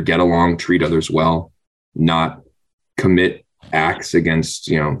either get along, treat others well, not commit acts against,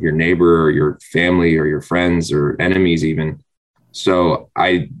 your neighbor or your family or your friends or enemies even. So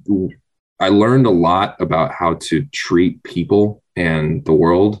I learned a lot about how to treat people and the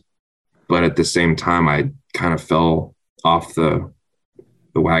world, but at the same time, I kind of fell off the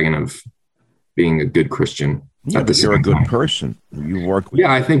wagon of being a good Christian. Yeah, but you're a good person. You work with.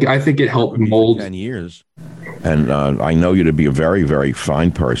 Yeah, I think it helped mold 10 years, and I know you to be a very, very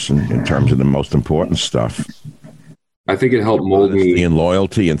fine person in terms of the most important stuff. I think it helped mold me and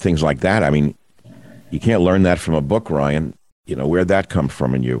loyalty and things like that. I mean, you can't learn that from a book, Ryan. Where'd that come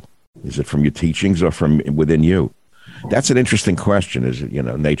from in you? Is it from your teachings or from within you? That's an interesting question. Is it,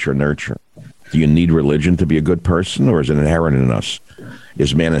 nature, nurture? Do you need religion to be a good person, or is it inherent in us?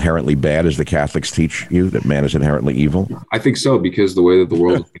 Is man inherently bad, as the Catholics teach you, that man is inherently evil? I think so, because the way that the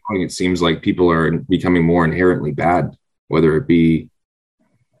world is going, it seems like people are becoming more inherently bad, whether it be,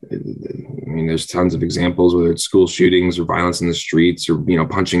 there's tons of examples, whether it's school shootings or violence in the streets or,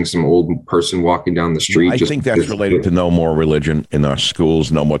 punching some old person walking down the street. I think that's related to no more religion in our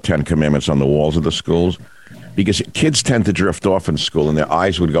schools, no more 10 commandments on the walls of the schools. Because kids tend to drift off in school, and their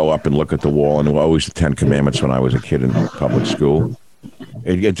eyes would go up and look at the wall, and there were always the 10 commandments when I was a kid in public school.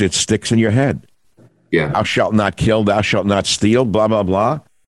 It sticks in your head. Yeah. Thou shalt not kill, thou shalt not steal, blah, blah, blah.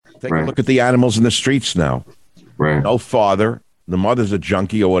 Take a look at the animals in the streets now. Right. No father, the mother's a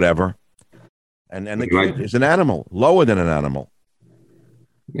junkie or whatever, and the kid is an animal, lower than an animal.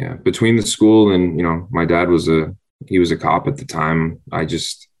 Yeah, between the school and, my dad was a cop at the time.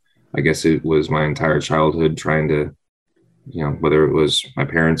 I guess it was my entire childhood trying to, whether it was my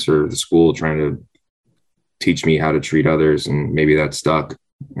parents or the school trying to teach me how to treat others, and maybe that stuck.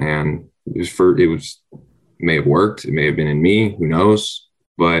 And it may have worked. It may have been in me, who knows?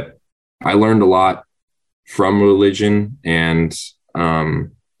 But I learned a lot from religion, and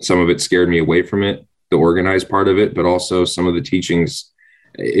some of it scared me away from it, the organized part of it, but also some of the teachings.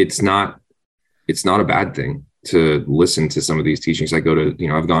 It's not a bad thing to listen to some of these teachings. I've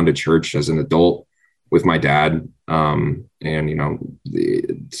gone to church as an adult with my dad. And,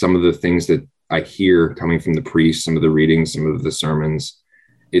 some of the things that I hear coming from the priest, some of the readings, some of the sermons,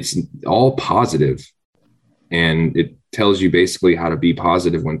 it's all positive. And it tells you basically how to be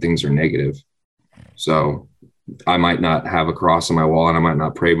positive when things are negative. So I might not have a cross on my wall and I might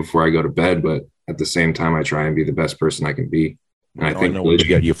not pray before I go to bed, but at the same time, I try and be the best person I can be. And I think know what to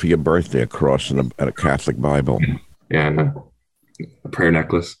get you for your birthday, a cross and a Catholic Bible. Yeah, and a prayer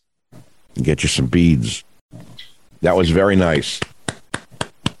necklace. And get you some beads. That was very nice.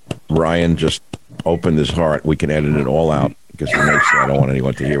 Ryan just opened his heart. We can edit it all out because I don't want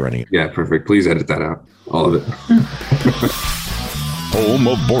anyone to hear any. Yeah, perfect. Please edit that out. All of it. Home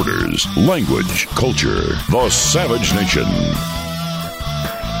of borders, language, culture, the Savage Nation.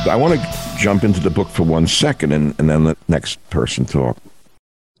 I want to jump into the book for 1 second and then the next person talk.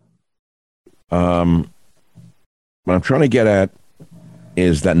 What I'm trying to get at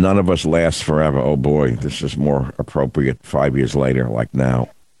is that none of us last forever. Oh boy, this is more appropriate 5 years later, like now.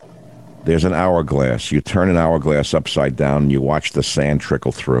 There's an hourglass. You turn an hourglass upside down and you watch the sand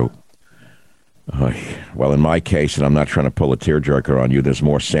trickle through. Well, in my case, and I'm not trying to pull a tearjerker on you, there's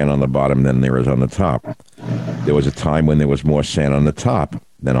more sand on the bottom than there is on the top. There was a time when there was more sand on the top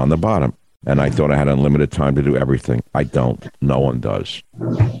than on the bottom. And I thought I had unlimited time to do everything. I don't. No one does.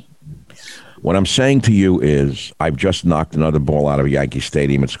 What I'm saying to you is I've just knocked another ball out of Yankee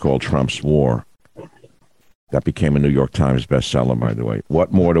Stadium. It's called Trump's War. That became a New York Times bestseller, by the way.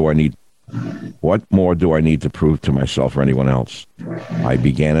 What more do I need What more do I need to prove to myself or anyone else? I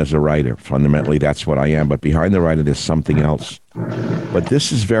began as a writer. Fundamentally, that's what I am. But behind the writer, there's something else. But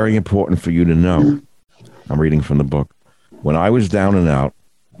this is very important for you to know. I'm reading from the book. When I was down and out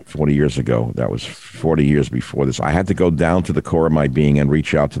 40 years ago, that was 40 years before this, I had to go down to the core of my being and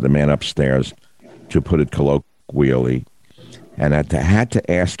reach out to the man upstairs, to put it colloquially, and I had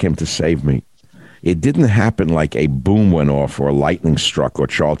to ask him to save me. It didn't happen like a boom went off or lightning struck or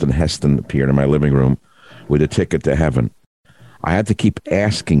Charlton Heston appeared in my living room with a ticket to heaven. I had to keep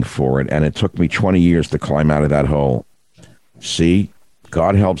asking for it, and it took me 20 years to climb out of that hole. See,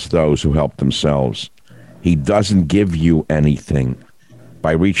 God helps those who help themselves. He doesn't give you anything.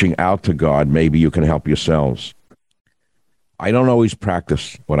 By reaching out to God, maybe you can help yourselves. I don't always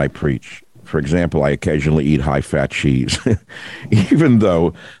practice what I preach. For example, I occasionally eat high-fat cheese, even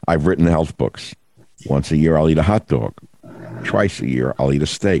though I've written health books. Once a year, I'll eat a hot dog. Twice a year, I'll eat a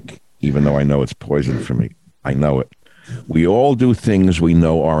steak, even though I know it's poison for me. I know it. We all do things we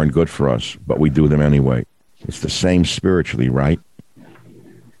know aren't good for us, but we do them anyway. It's the same spiritually, right?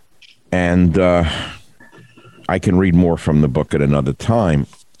 And I can read more from the book at another time.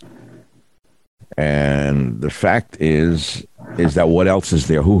 And the fact is that what else is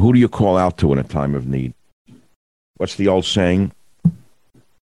there? Who do you call out to in a time of need? What's the old saying?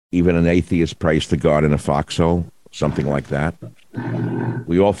 Even an atheist prays to God in a foxhole, something like that.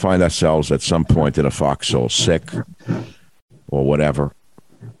 We all find ourselves at some point in a foxhole, sick or whatever.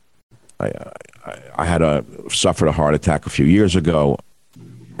 I suffered a heart attack a few years ago,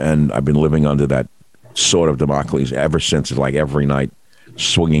 and I've been living under that sword of Damocles ever since. It's like every night,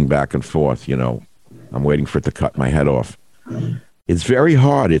 swinging back and forth, you know. I'm waiting for it to cut my head off. It's very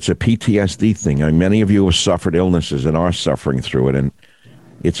hard. It's a PTSD thing. I mean, many of you have suffered illnesses and are suffering through it, and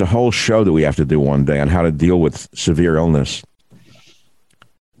it's a whole show that we have to do one day on how to deal with severe illness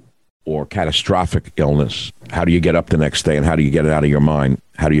or catastrophic illness. How do you get up the next day, and how do you get it out of your mind?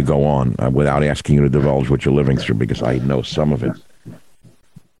 How do you go on without asking you to divulge what you're living through, because I know some of it.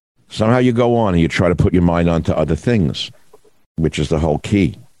 Somehow you go on and you try to put your mind onto other things, which is the whole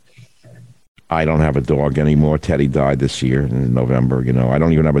key. I don't have a dog anymore. Teddy died this year in November. You know, I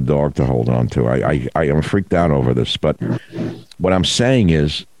don't even have a dog to hold on to. I am freaked out over this. But what I'm saying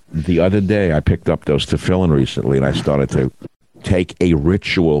is, the other day I picked up those tefillin recently, and I started to take a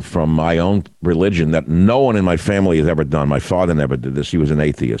ritual from my own religion that no one in my family has ever done. My father never did this. He was an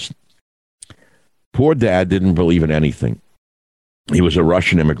atheist. Poor dad didn't believe in anything. He was a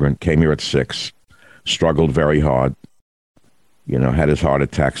Russian immigrant, came here at 6, struggled very hard. You know, had his heart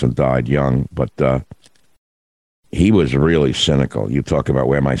attacks and died young, but he was really cynical. You talk about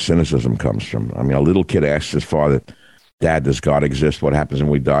where my cynicism comes from. I mean, a little kid asked his father, "Dad, does God exist? What happens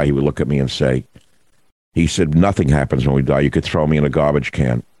when we die?" He would look at me and say, he said, "Nothing happens when we die. You could throw me in a garbage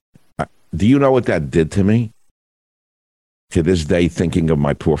can." Do you know what that did to me? To this day, thinking of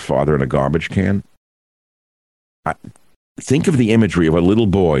my poor father in a garbage can. Think of the imagery of a little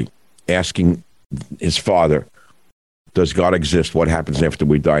boy asking his father, "Does God exist? What happens after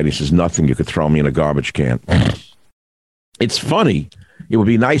we die?" And he says, "Nothing. You could throw me in a garbage can." It's funny. It would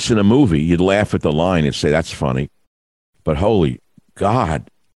be nice in a movie. You'd laugh at the line and say, "That's funny." But holy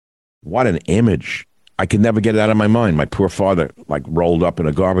God, what an image. I could never get it out of my mind. My poor father, like, rolled up in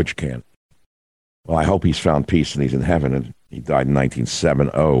a garbage can. Well, I hope he's found peace and he's in heaven. And he died in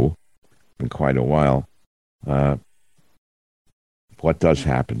 1970. Been quite a while. What does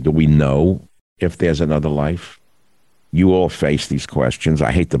happen? Do we know if there's another life? You all face these questions.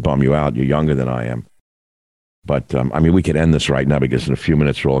 I hate to bum you out. You're younger than I am. But, I mean, we could end this right now, because in a few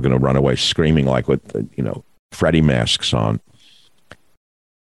minutes we're all going to run away screaming like with, Freddy masks on.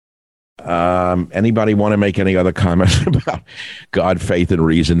 Anybody want to make any other comments about God, faith, and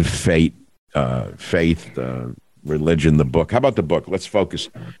reason, faith, religion, the book? How about the book? Let's focus.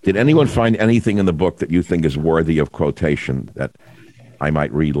 Did anyone find anything in the book that you think is worthy of quotation that I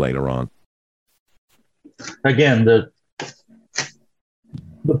might read later on? Again, the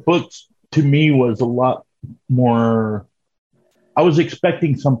books to me was a lot more. I was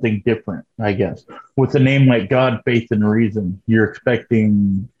expecting something different, I guess. With a name like God, Faith, and Reason, you're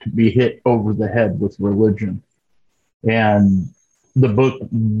expecting to be hit over the head with religion. And the book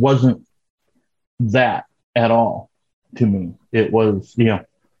wasn't that at all to me. It was,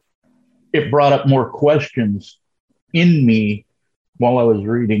 it brought up more questions in me while I was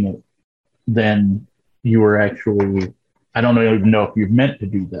reading it than you were actually. I don't even know if you're meant to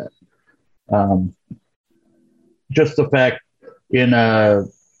do that. Just the fact in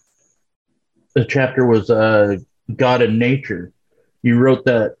the chapter was God and nature. You wrote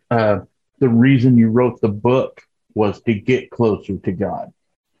that the reason you wrote the book was to get closer to God.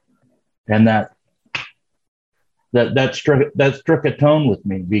 And that struck a tone with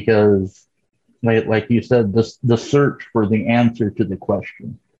me, because like you said, the search for the answer to the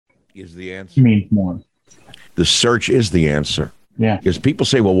question is the answer. Means more. The search is the answer. Yeah. Because people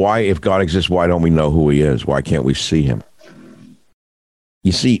say, well, why, if God exists, why don't we know who he is? Why can't we see him?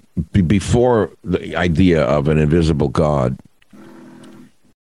 You see, before the idea of an invisible God,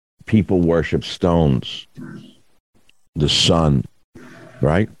 people worship stones, the sun,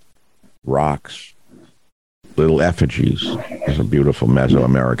 right? Rocks, little effigies. It's a beautiful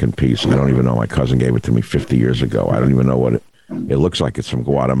Mesoamerican piece. I don't even know. My cousin gave it to me 50 years ago. I don't even know what it looks like. It's from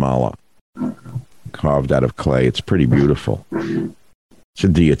Guatemala, carved out of clay. It's pretty beautiful. It's a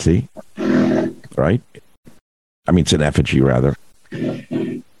deity, right? I mean, it's an effigy, rather.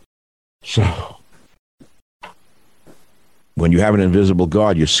 So, when you have an invisible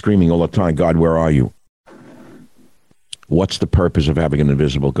God, you're screaming all the time, God, where are you? What's the purpose of having an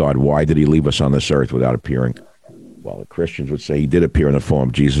invisible God? Why did he leave us on this earth without appearing? Well, the Christians would say he did appear in the form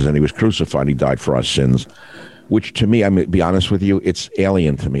of Jesus, and he was crucified. He died for our sins, which to me, I'm going to be honest with you, it's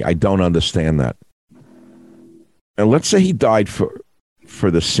alien to me. I don't understand that. And let's say he died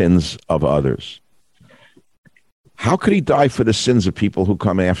for the sins of others. How could he die for the sins of people who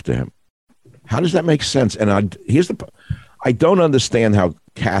come after him? How does that make sense? And I don't understand how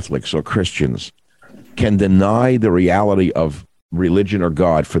Catholics or Christians can deny the reality of religion or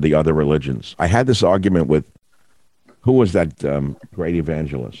God for the other religions. I had this argument with, who was that great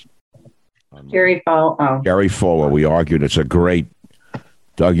evangelist? Jerry Falwell. Jerry Falwell. We argued. It's a great,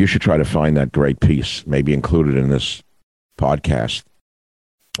 Doug, you should try to find that great piece, maybe included in this podcast.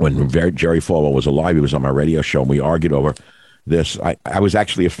 When Jerry Falwell was alive, he was on my radio show, and we argued over this. I was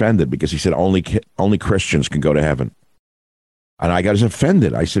actually offended because he said only Christians can go to heaven. And I got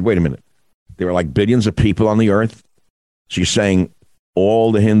offended. I said, wait a minute. There are like billions of people on the earth. So you're saying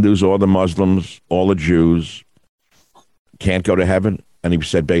all the Hindus, all the Muslims, all the Jews can't go to heaven? And he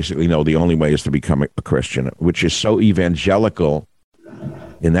said basically, no, the only way is to become a Christian, which is so evangelical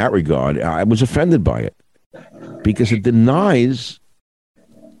in that regard. I was offended by it because it denies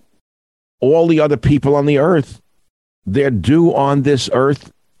all the other people on the earth their due on this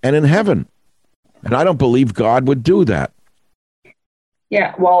earth and in heaven. And I don't believe God would do that.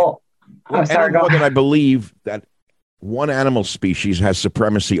 Yeah, well, I'm sorry. More than I believe that one animal species has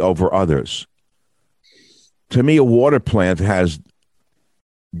supremacy over others. To me, a water plant has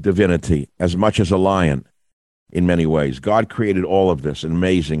divinity as much as a lion in many ways. God created all of this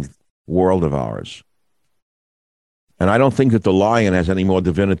amazing world of ours. And I don't think that the lion has any more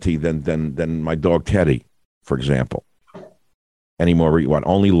divinity than my dog Teddy, for example. Any more, what,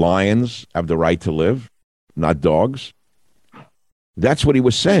 only lions have the right to live, not dogs? That's what he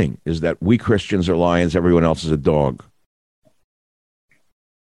was saying, is that we Christians are lions, everyone else is a dog.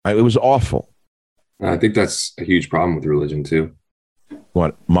 It was awful. I think that's a huge problem with religion, too.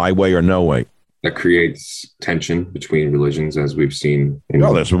 What, my way or no way? That creates tension between religions, as we've seen.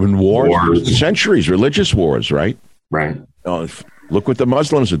 There's been wars, centuries, religious wars, right? Right. Look what the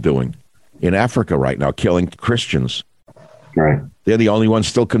Muslims are doing in Africa right now, killing Christians. Right. They're the only ones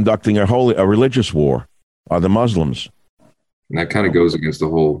still conducting a religious war, are the Muslims. And that kind of goes against the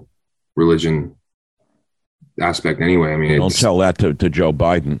whole religion aspect anyway. I mean, don't tell that to Joe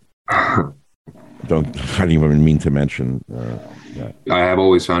Biden. I don't even mean to mention that. I have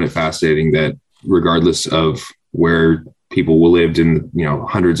always found it fascinating that regardless of where people lived in,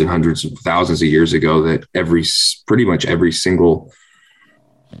 hundreds and hundreds of thousands of years ago, that pretty much every single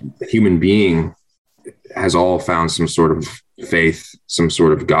human being has all found some sort of faith, some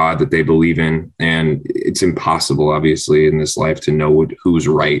sort of God that they believe in. And it's impossible, obviously, in this life to know who's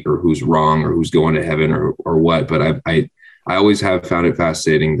right or who's wrong or who's going to heaven or what. But I always have found it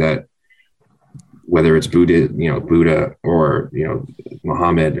fascinating that whether it's Buddha or,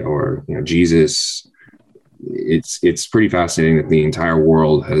 Muhammad or, Jesus, it's pretty fascinating that the entire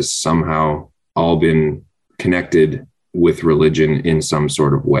world has somehow all been connected with religion in some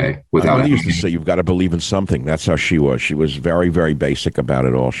sort of way. I used to say you've got to believe in something. That's how she was. She was very, very basic about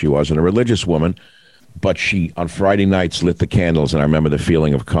it all. She wasn't a religious woman, but she, on Friday nights, lit the candles, and I remember the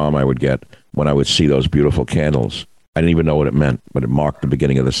feeling of calm I would get when I would see those beautiful candles. I didn't even know what it meant, but it marked the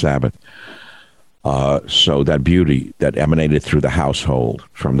beginning of the Sabbath. So that beauty that emanated through the household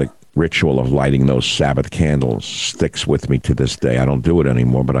from the ritual of lighting those Sabbath candles sticks with me to this day. I don't do it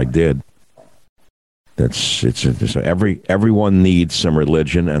anymore, but I did. Everyone needs some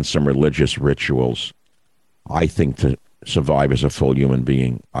religion and some religious rituals, I think, to survive as a full human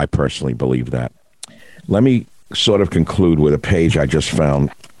being. I personally believe that. Let me sort of conclude with a page I just found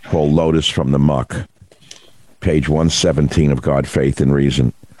called Lotus from the Muck, page 117 of God, Faith, and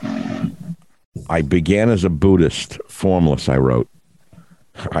Reason. I began as a Buddhist, formless, I wrote.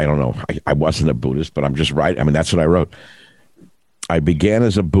 I don't know. I wasn't a Buddhist, but I'm just right. I mean, that's what I wrote. I began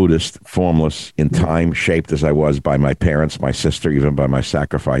as a Buddhist, formless, in time, shaped as I was by my parents, my sister, even by my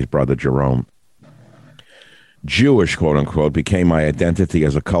sacrificed brother, Jerome. Jewish, quote unquote, became my identity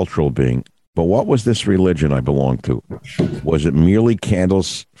as a cultural being. But what was this religion I belonged to? Was it merely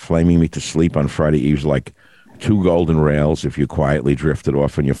candles flaming me to sleep on Friday eves like two golden rails if you quietly drifted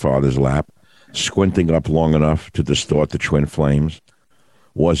off in your father's lap, squinting up long enough to distort the twin flames?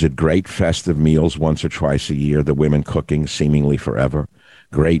 Was it great festive meals once or twice a year, the women cooking seemingly forever,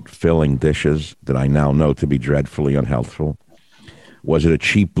 great filling dishes that I now know to be dreadfully unhealthful? Was it a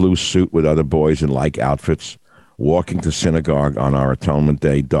cheap blue suit with other boys in like outfits, walking to synagogue on our atonement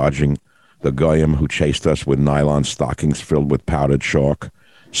day, dodging the goyim who chased us with nylon stockings filled with powdered chalk,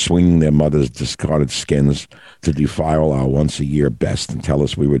 swinging their mothers' discarded skins to defile our once-a-year best and tell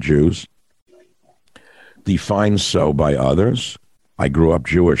us we were Jews? Defined so by others, I grew up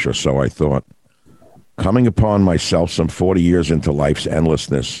Jewish, or so I thought. Coming upon myself some 40 years into life's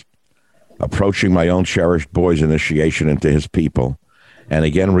endlessness, approaching my own cherished boy's initiation into his people, and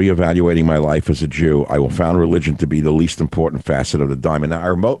again reevaluating my life as a Jew, I found religion to be the least important facet of the diamond. Now, I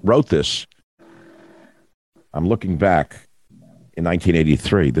wrote this. I'm looking back in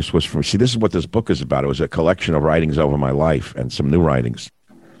 1983. This is what this book is about. It was a collection of writings over my life and some new writings.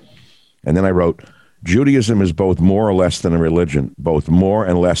 And then I wrote, Judaism is both more or less than a religion, both more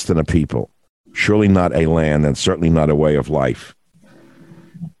and less than a people, surely not a land, and certainly not a way of life.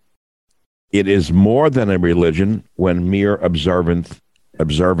 It is more than a religion when mere observance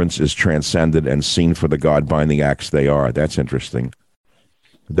is transcended and seen for the God-binding acts they are. That's interesting.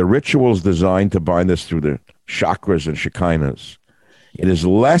 The rituals designed to bind us through the chakras and shekinahs. It is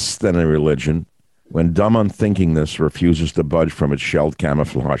less than a religion when dumb unthinkingness refuses to budge from its shelled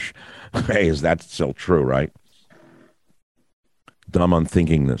camouflage. Hey, is that still true, right? Dumb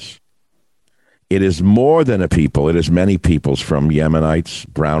unthinkingness. It is more than a people. It is many peoples, from Yemenites,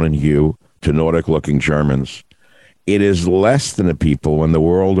 brown in hue, to Nordic-looking Germans. It is less than a people when the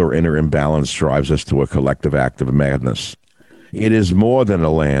world or inner imbalance drives us to a collective act of madness. It is more than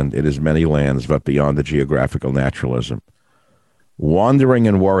a land. It is many lands, but beyond the geographical naturalism. Wandering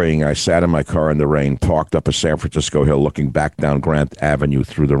and worrying, I sat in my car in the rain, parked up a San Francisco hill, looking back down Grant Avenue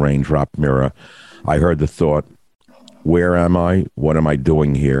through the raindrop mirror. I heard the thought, where am I? What am I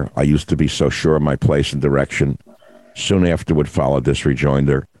doing here? I used to be so sure of my place and direction. Soon afterward followed this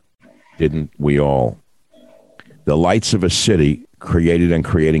rejoinder, didn't we all? The lights of a city created and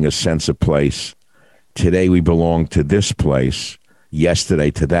creating a sense of place. Today we belong to this place, yesterday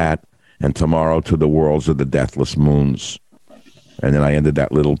to that, and tomorrow to the worlds of the deathless moons. And then I ended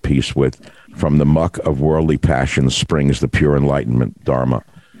that little piece with, from the muck of worldly passions springs the pure enlightenment, Dharma.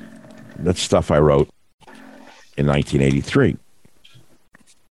 That's stuff I wrote in 1983.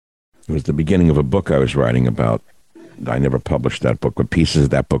 It was the beginning of a book I was writing about. I never published that book, but pieces of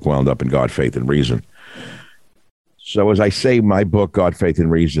that book wound up in God, Faith, and Reason. So as I say, my book, God, Faith,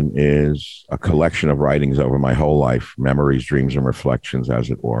 and Reason, is a collection of writings over my whole life, memories, dreams, and reflections, as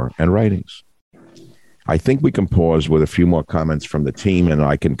it were, and writings. I think we can pause with a few more comments from the team, and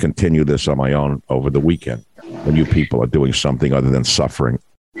I can continue this on my own over the weekend when you people are doing something other than suffering,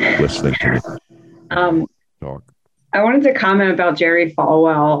 listening to me talk. I wanted to comment about Jerry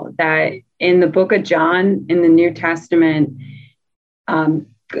Falwell, that in the book of John, in the New Testament,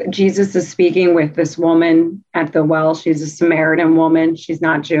 Jesus is speaking with this woman at the well. She's a Samaritan woman. She's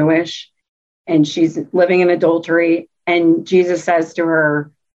not Jewish, and she's living in adultery. And Jesus says to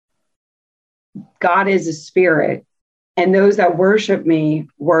her, God is a spirit, and those that worship me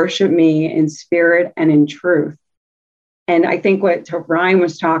in spirit and in truth. And I think what Ryan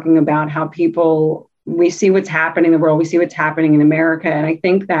was talking about, how people, we see what's happening in the world, we see what's happening in America. And I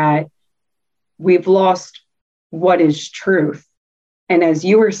think that we've lost what is truth. And as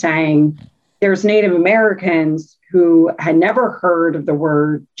you were saying, there's Native Americans who had never heard of the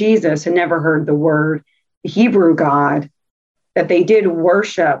word Jesus, had never heard the word Hebrew God, that they did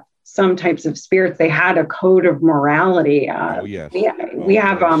worship some types of spirits. They had a code of morality. Oh, yes. We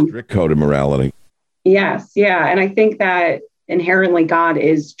have a strict code of morality. Yes. Yeah. And I think that inherently God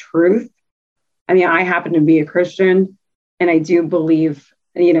is truth. I mean, I happen to be a Christian, and I do believe,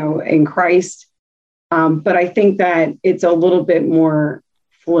 in Christ. But I think that it's a little bit more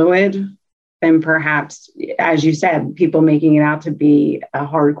fluid than perhaps, as you said, people making it out to be a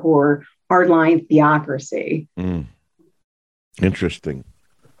hardline theocracy. Interesting.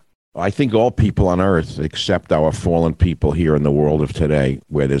 I think all people on earth, except our fallen people here in the world of today,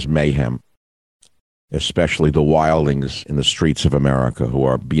 where there's mayhem, especially the wildlings in the streets of America who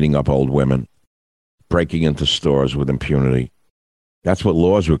are beating up old women, breaking into stores with impunity. That's what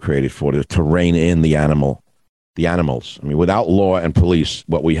laws were created for, to rein in the animals. I mean, without law and police,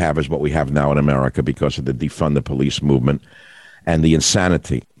 what we have is what we have now in America because of the defund the police movement and the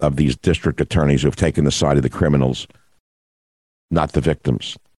insanity of these district attorneys who have taken the side of the criminals, not the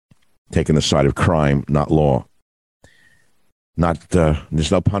victims, taken the side of crime, not law.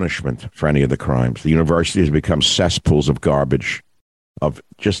 There's no punishment for any of the crimes. The universities become cesspools of garbage, of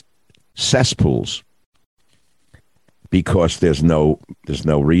just cesspools, because there's no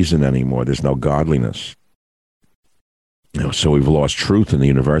reason anymore. There's no godliness. So we've lost truth in the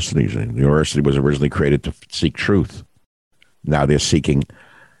universities. The university was originally created to seek truth. Now they're seeking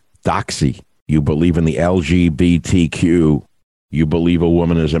doxy. You believe in the LGBTQ. You believe a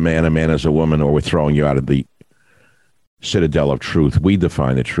woman is a man is a woman, or we're throwing you out of the citadel of truth. We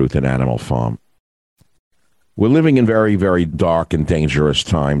define the truth in Animal Farm. We're living in very, very dark and dangerous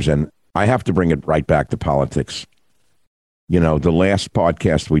times, and I have to bring it right back to politics. The last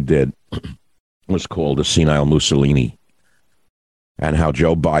podcast we did was called The Senile Mussolini, and how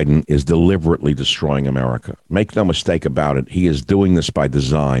Joe Biden is deliberately destroying America. Make no mistake about it. He is doing this by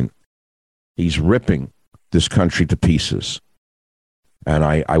design. He's ripping this country to pieces. And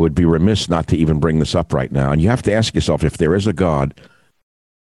I would be remiss not to even bring this up right now. And you have to ask yourself, if there is a God,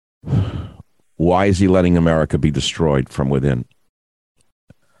 why is he letting America be destroyed from within?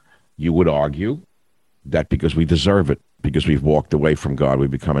 You would argue that because we deserve it, because we've walked away from God,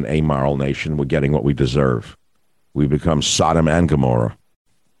 we've become an amoral nation, we're getting what we deserve. We become Sodom and Gomorrah.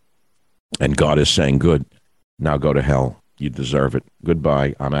 And God is saying, good, now go to hell. You deserve it.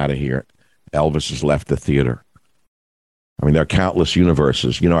 Goodbye, I'm out of here. Elvis has left the theater. I mean, there are countless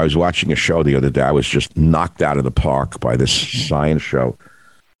universes. I was watching a show the other day. I was just knocked out of the park by this science show.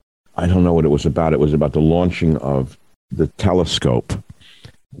 I don't know what it was about. It was about the launching of the telescope.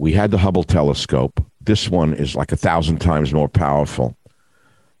 We had the Hubble telescope. This one is like 1,000 times more powerful.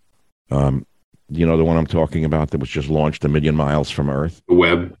 The one I'm talking about that was just launched 1 million miles from Earth?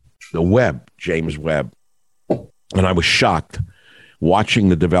 The Webb, James Webb. And I was shocked watching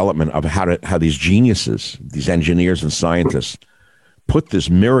the development of how these geniuses, these engineers and scientists, put this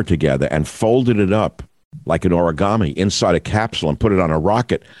mirror together and folded it up like an origami inside a capsule and put it on a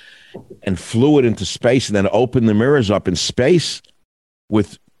rocket and flew it into space, and then opened the mirrors up in space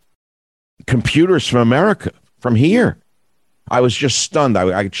with computers from America, from here. I was just stunned.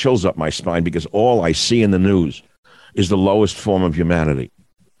 I had chills up my spine because all I see in the news is the lowest form of humanity.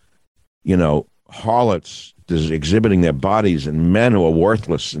 Harlots exhibiting their bodies and men who are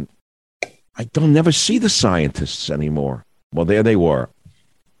worthless. And I don't never see the scientists anymore. Well, there they were.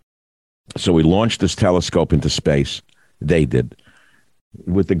 So we launched this telescope into space. They did.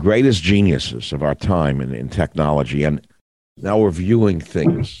 With the greatest geniuses of our time in technology. And now we're viewing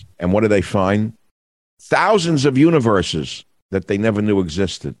things. And what do they find? Thousands of universes that they never knew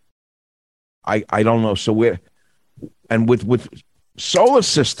existed. I don't know. So with solar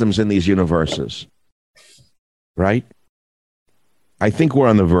systems in these universes, right? I think we're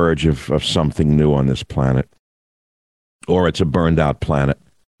on the verge of something new on this planet, or it's a burned out planet.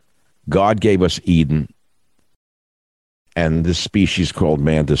 God gave us Eden, and this species called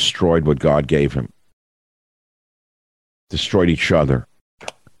man destroyed what God gave him. Destroyed each other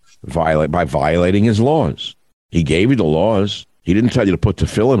by violating his laws. He gave you the laws. He didn't tell you to put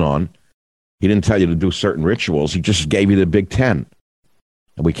tefillin on. He didn't tell you to do certain rituals. He just gave you the Big Ten.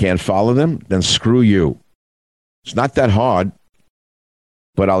 And we can't follow them? Then screw you. It's not that hard.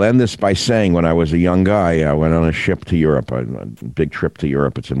 But I'll end this by saying, when I was a young guy, I went on a ship to Europe, a big trip to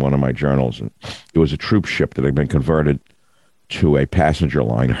Europe. It's in one of my journals. And it was a troop ship that had been converted to a passenger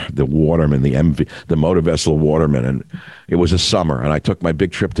liner, the Waterman, the motor vessel Waterman. And it was a summer. And I took my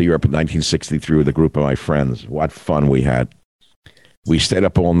big trip to Europe in 1963 with a group of my friends. What fun we had. We stayed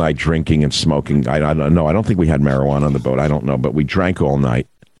up all night drinking and smoking. I don't know. I don't think we had marijuana on the boat. I don't know. But we drank all night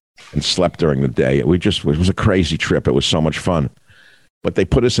and slept during the day. It was a crazy trip. It was so much fun. But they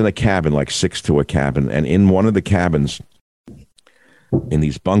put us in a cabin, like 6 to a cabin. And in one of the cabins, in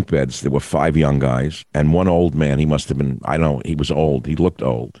these bunk beds, there were 5 young guys and one old man. He must have been, I don't know, he was old. He looked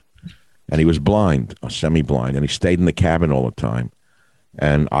old. And he was blind, or semi-blind. And he stayed in the cabin all the time.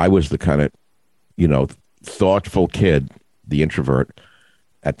 And I was the kind of, thoughtful kid, the introvert,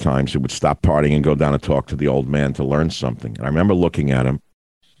 at times, who would stop partying and go down and talk to the old man to learn something. And I remember looking at him,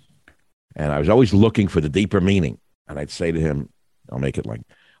 and I was always looking for the deeper meaning. And I'd say to him, I'll make it like,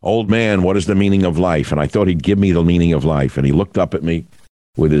 old man, what is the meaning of life? And I thought he'd give me the meaning of life. And he looked up at me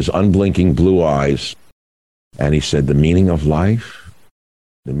with his unblinking blue eyes, and he said, the meaning of life?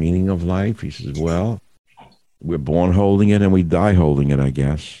 The meaning of life? He says, well, we're born holding it and we die holding it, I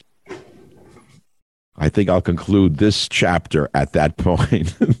guess. I think I'll conclude this chapter at that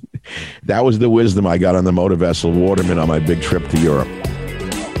point. That was the wisdom I got on the motor vessel Waterman on my big trip to Europe.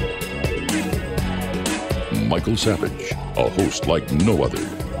 Michael Savage, a host like no other.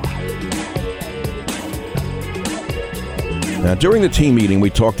 Now, during the team meeting, we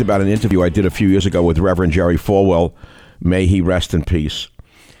talked about an interview I did a few years ago with Reverend Jerry Falwell. May he rest in peace.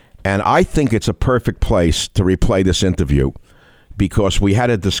 And I think it's a perfect place to replay this interview because we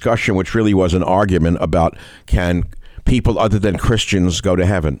had a discussion which really was an argument about can people other than Christians go to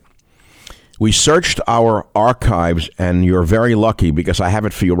heaven. We searched our archives, and you're very lucky because I have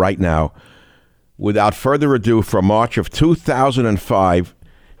it for you right now. Without further ado, from March of 2005,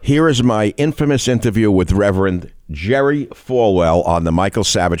 here is my infamous interview with Reverend Jerry Falwell on the Michael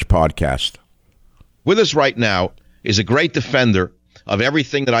Savage podcast. With us right now is a great defender of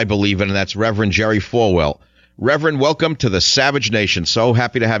everything that I believe in, and that's Reverend Jerry Falwell. Reverend, welcome to the Savage Nation. So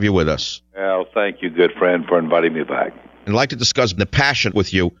happy to have you with us. Well, thank you, good friend, for inviting me back. I'd like to discuss the passion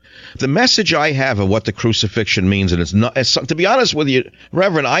with you. The message I have of what the crucifixion means, and it's not, to be honest with you,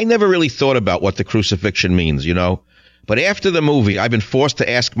 Reverend, I never really thought about what the crucifixion means, you know. But after the movie, I've been forced to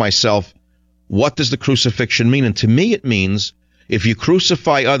ask myself, what does the crucifixion mean? And to me, it means if you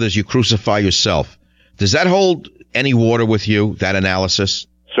crucify others, you crucify yourself. Does that hold any water with you, that analysis?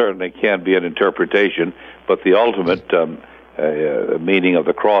 Certainly can be an interpretation, but the ultimate meaning of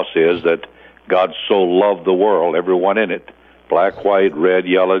the cross is that God so loved the world, everyone in it, black, white, red,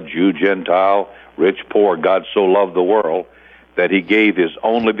 yellow, Jew, Gentile, rich, poor. God so loved the world that he gave his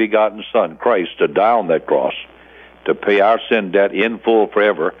only begotten Son, Christ, to die on that cross, to pay our sin debt in full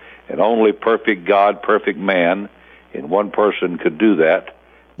forever. And only perfect God, perfect man in one person could do that.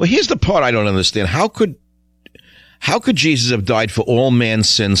 Well, here's the part I don't understand. How could Jesus have died for all man's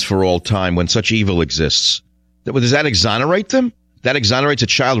sins for all time when such evil exists? Does that exonerate them? That exonerates a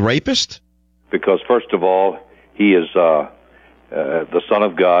child rapist? Because, first of all, he is the Son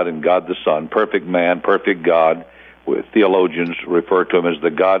of God and God the Son, perfect man, perfect God. Theologians refer to him as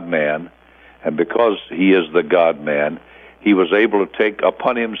the God-man. And because he is the God-man, he was able to take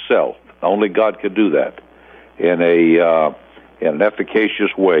upon himself, only God could do that, in an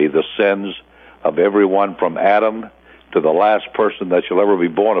efficacious way, the sins of everyone from Adam to the last person that shall ever be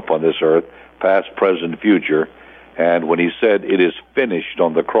born upon this earth, past, present, future. And when he said, "It is finished"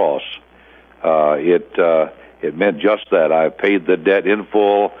 on the cross, it meant just that. I've paid the debt in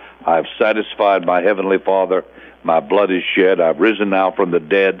full. I've satisfied my heavenly Father. My blood is shed. I've risen now from the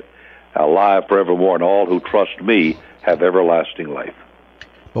dead, alive forevermore, and all who trust me have everlasting life.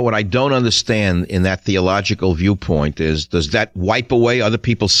 But what I don't understand in that theological viewpoint is, does that wipe away other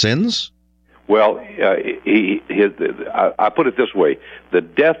people's sins? Well, I put it this way. The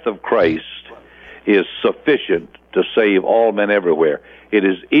death of Christ is sufficient to save all men everywhere. It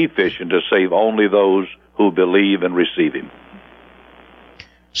is efficient to save only those who believe and receive him.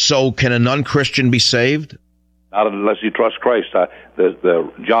 So can a non-Christian be saved? Not unless you trust Christ. The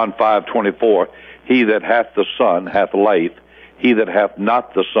John 5:24, he that hath the Son hath life. He that hath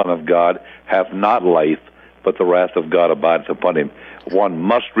not the Son of God hath not life, but the wrath of God abideth upon him. One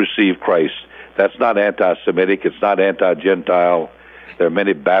must receive Christ. That's not anti-Semitic. It's not anti-Gentile. There are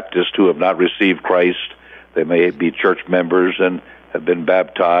many Baptists who have not received Christ. They may be church members and have been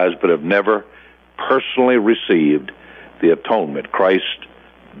baptized, but have never personally received the atonement, Christ,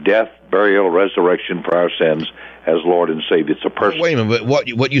 death, burial, resurrection for our sins as Lord and Savior. It's a person. Wait a minute, but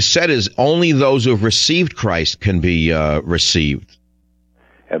what you said is only those who have received Christ can be received.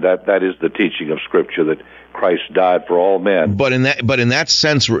 And that is the teaching of Scripture, that Christ died for all men. But in that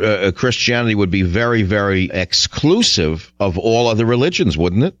sense, Christianity would be very, very exclusive of all other religions,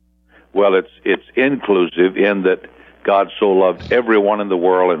 wouldn't it? Well, it's inclusive in that God so loved everyone in the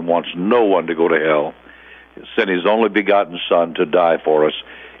world and wants no one to go to hell. He sent his only begotten Son to die for us.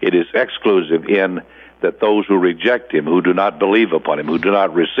 It is exclusive in that those who reject him, who do not believe upon him, who do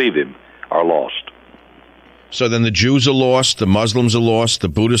not receive him, are lost. So then the Jews are lost, the Muslims are lost, the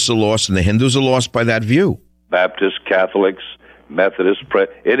Buddhists are lost, and the Hindus are lost by that view. Baptists, Catholics, Methodists,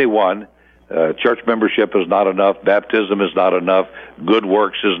 anyone. Church membership is not enough. Baptism is not enough. Good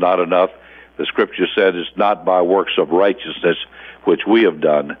works is not enough. The Scripture said it's not by works of righteousness which we have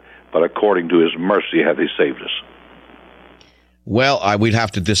done, but according to his mercy hath he saved us. Well, we'd have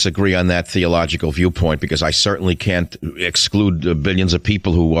to disagree on that theological viewpoint, because I certainly can't exclude billions of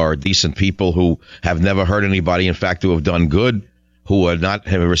people who are decent people, who have never hurt anybody, in fact, who have done good, who are not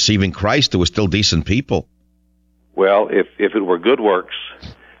receiving Christ, who are still decent people. Well, if it were good works,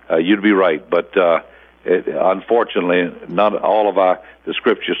 you'd be right. But unfortunately, not all of the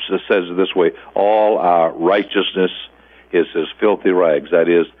Scripture says it this way, all our righteousness is as filthy rags. That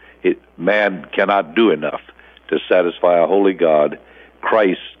is, Man cannot do enough to satisfy a holy God.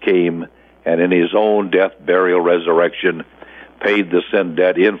 Christ came and in his own death, burial, resurrection, paid the sin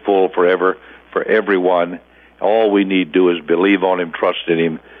debt in full forever for everyone. All we need to do is believe on him, trust in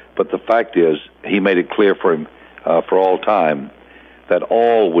him. But the fact is, he made it clear for him for all time that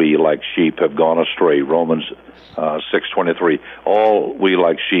all we like sheep have gone astray. Romans 6:23. All we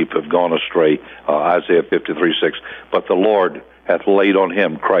like sheep have gone astray. Isaiah 53:6. But the Lord hath laid on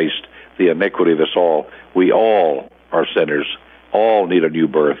him, Christ, the iniquity of us all. We all are sinners. All need a new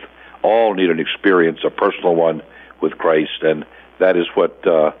birth. All need an experience, a personal one with Christ. And that is what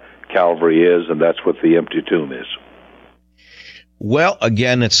Calvary is, and that's what the empty tomb is. Well,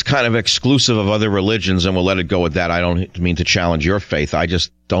 again, it's kind of exclusive of other religions, and we'll let it go at that. I don't mean to challenge your faith. I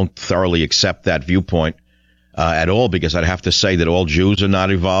just don't thoroughly accept that viewpoint at all, because I'd have to say that all Jews are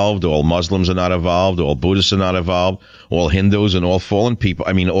not evolved, all Muslims are not evolved, all Buddhists are not evolved, all Hindus and all fallen people,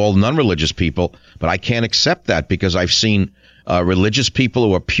 all non-religious people. But I can't accept that, because I've seen religious people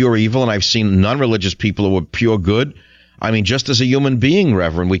who are pure evil, and I've seen non-religious people who are pure good. I mean, just as a human being,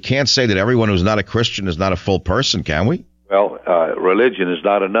 Reverend, we can't say that everyone who's not a Christian is not a full person, can we? Well, religion is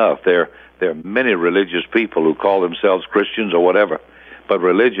not enough. There are many religious people who call themselves Christians or whatever, but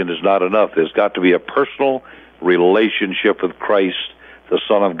religion is not enough. There's got to be a personal relationship with Christ, the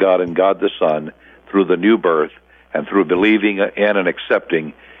Son of God, and God the Son, through the new birth and through believing in and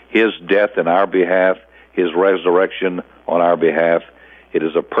accepting his death in our behalf, his resurrection on our behalf. It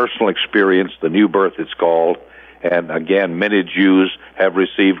is a personal experience, the new birth it's called. And again, many Jews have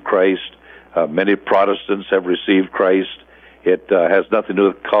received Christ. Many Protestants have received Christ. It has nothing to do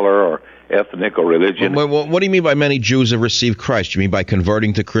with color or ethnic or religion. What do you mean by many Jews have received Christ? You mean by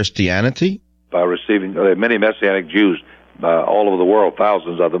converting to Christianity? By receiving many Messianic Jews all over the world,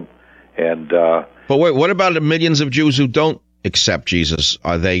 thousands of them. And but wait, what about the millions of Jews who don't accept Jesus?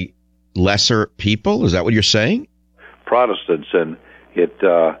 Are they lesser people? Is that what you're saying? Protestants, and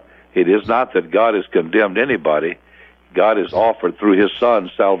it is not that God has condemned anybody. God has offered through his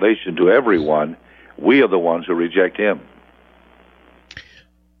Son salvation to everyone. We are the ones who reject him.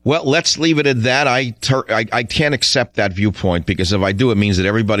 Well, let's leave it at that. I can't accept that viewpoint, because if I do, it means that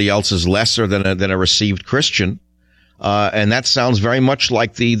everybody else is lesser than a received Christian. And that sounds very much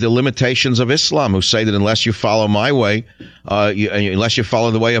like the limitations of Islam, who say that unless you follow my way, unless you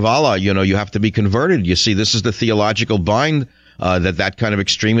follow the way of Allah, you have to be converted. You see, this is the theological bind that kind of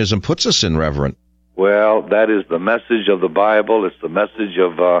extremism puts us in, Reverend. Well, that is the message of the Bible. It's the message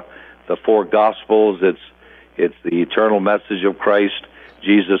of the four Gospels. It's the eternal message of Christ.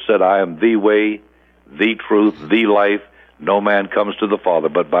 Jesus said, I am the way, the truth, the life. No man comes to the Father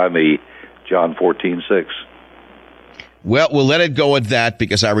but by me. John 14:6. Well, we'll let it go at that,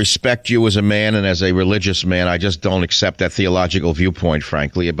 because I respect you as a man and as a religious man. I just don't accept that theological viewpoint,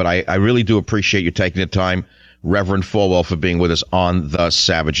 frankly. But I really do appreciate you taking the time, Reverend Falwell, for being with us on The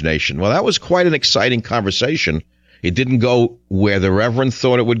Savage Nation. Well, that was quite an exciting conversation. It didn't go where the Reverend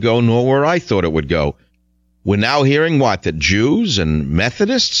thought it would go, nor where I thought it would go. We're now hearing that Jews and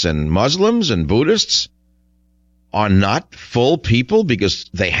Methodists and Muslims and Buddhists are not full people because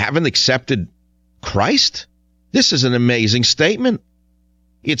they haven't accepted Christ? This is an amazing statement.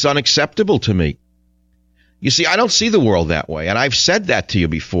 It's unacceptable to me. You see, I don't see the world that way, and I've said that to you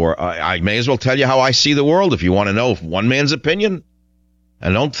before. I may as well tell you how I see the world if you want to know one man's opinion.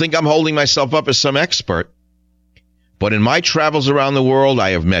 And don't think I'm holding myself up as some expert. But in my travels around the world, I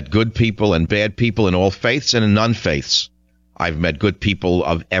have met good people and bad people in all faiths and in non-faiths. I've met good people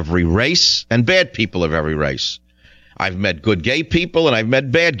of every race and bad people of every race. I've met good gay people and I've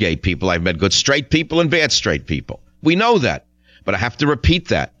met bad gay people. I've met good straight people and bad straight people. We know that, but I have to repeat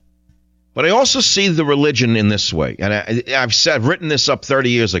that. But I also see the religion in this way, and I've written this up 30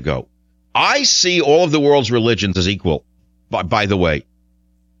 years ago. I see all of the world's religions as equal, by the way,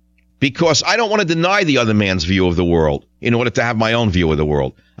 because I don't want to deny the other man's view of the world in order to have my own view of the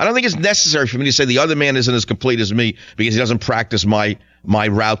world. I don't think it's necessary for me to say the other man isn't as complete as me because he doesn't practice my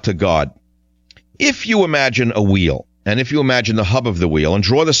route to God. If you imagine a wheel, and if you imagine the hub of the wheel, and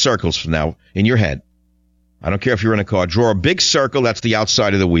draw the circles for now in your head, I don't care if you're in a car, draw a big circle, that's the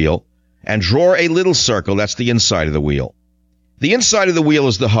outside of the wheel, and draw a little circle, that's the inside of the wheel. The inside of the wheel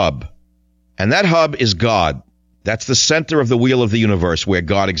is the hub, and that hub is God. That's the center of the wheel of the universe where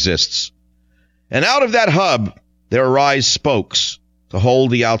God exists. And out of that hub, there arise spokes to hold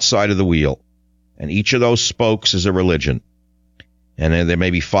the outside of the wheel. And each of those spokes is a religion. And there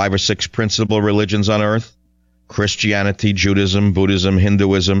may be 5 or 6 principal religions on earth: Christianity, Judaism, Buddhism,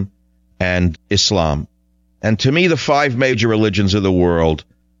 Hinduism, and Islam. And to me, the 5 major religions of the world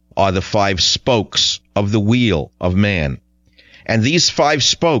are the 5 spokes of the wheel of man. And these 5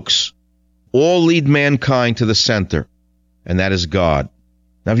 spokes all lead mankind to the center, and that is God.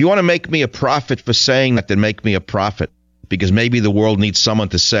 Now, if you want to make me a prophet for saying that, then make me a prophet, because maybe the world needs someone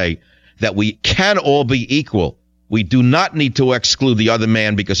to say that we can all be equal. We do not need to exclude the other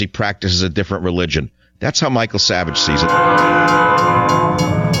man because he practices a different religion. That's how Michael Savage sees it.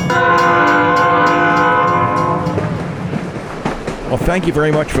 Well, thank you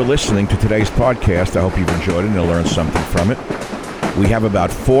very much for listening to today's podcast. I hope you've enjoyed it and you'll learn something from it. We have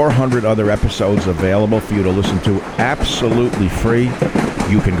about 400 other episodes available for you to listen to absolutely free.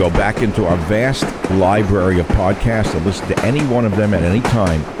 You can go back into our vast library of podcasts and listen to any one of them at any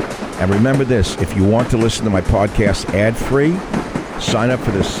time. And remember this, if you want to listen to my podcast ad-free, sign up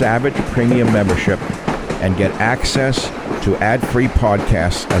for the Savage Premium membership and get access to ad-free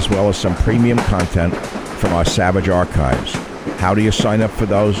podcasts as well as some premium content from our Savage archives. How do you sign up for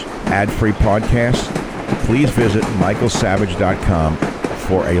those ad-free podcasts? Please visit michaelsavage.com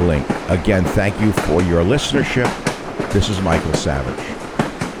for a link. Again, thank you for your listenership. This is Michael Savage.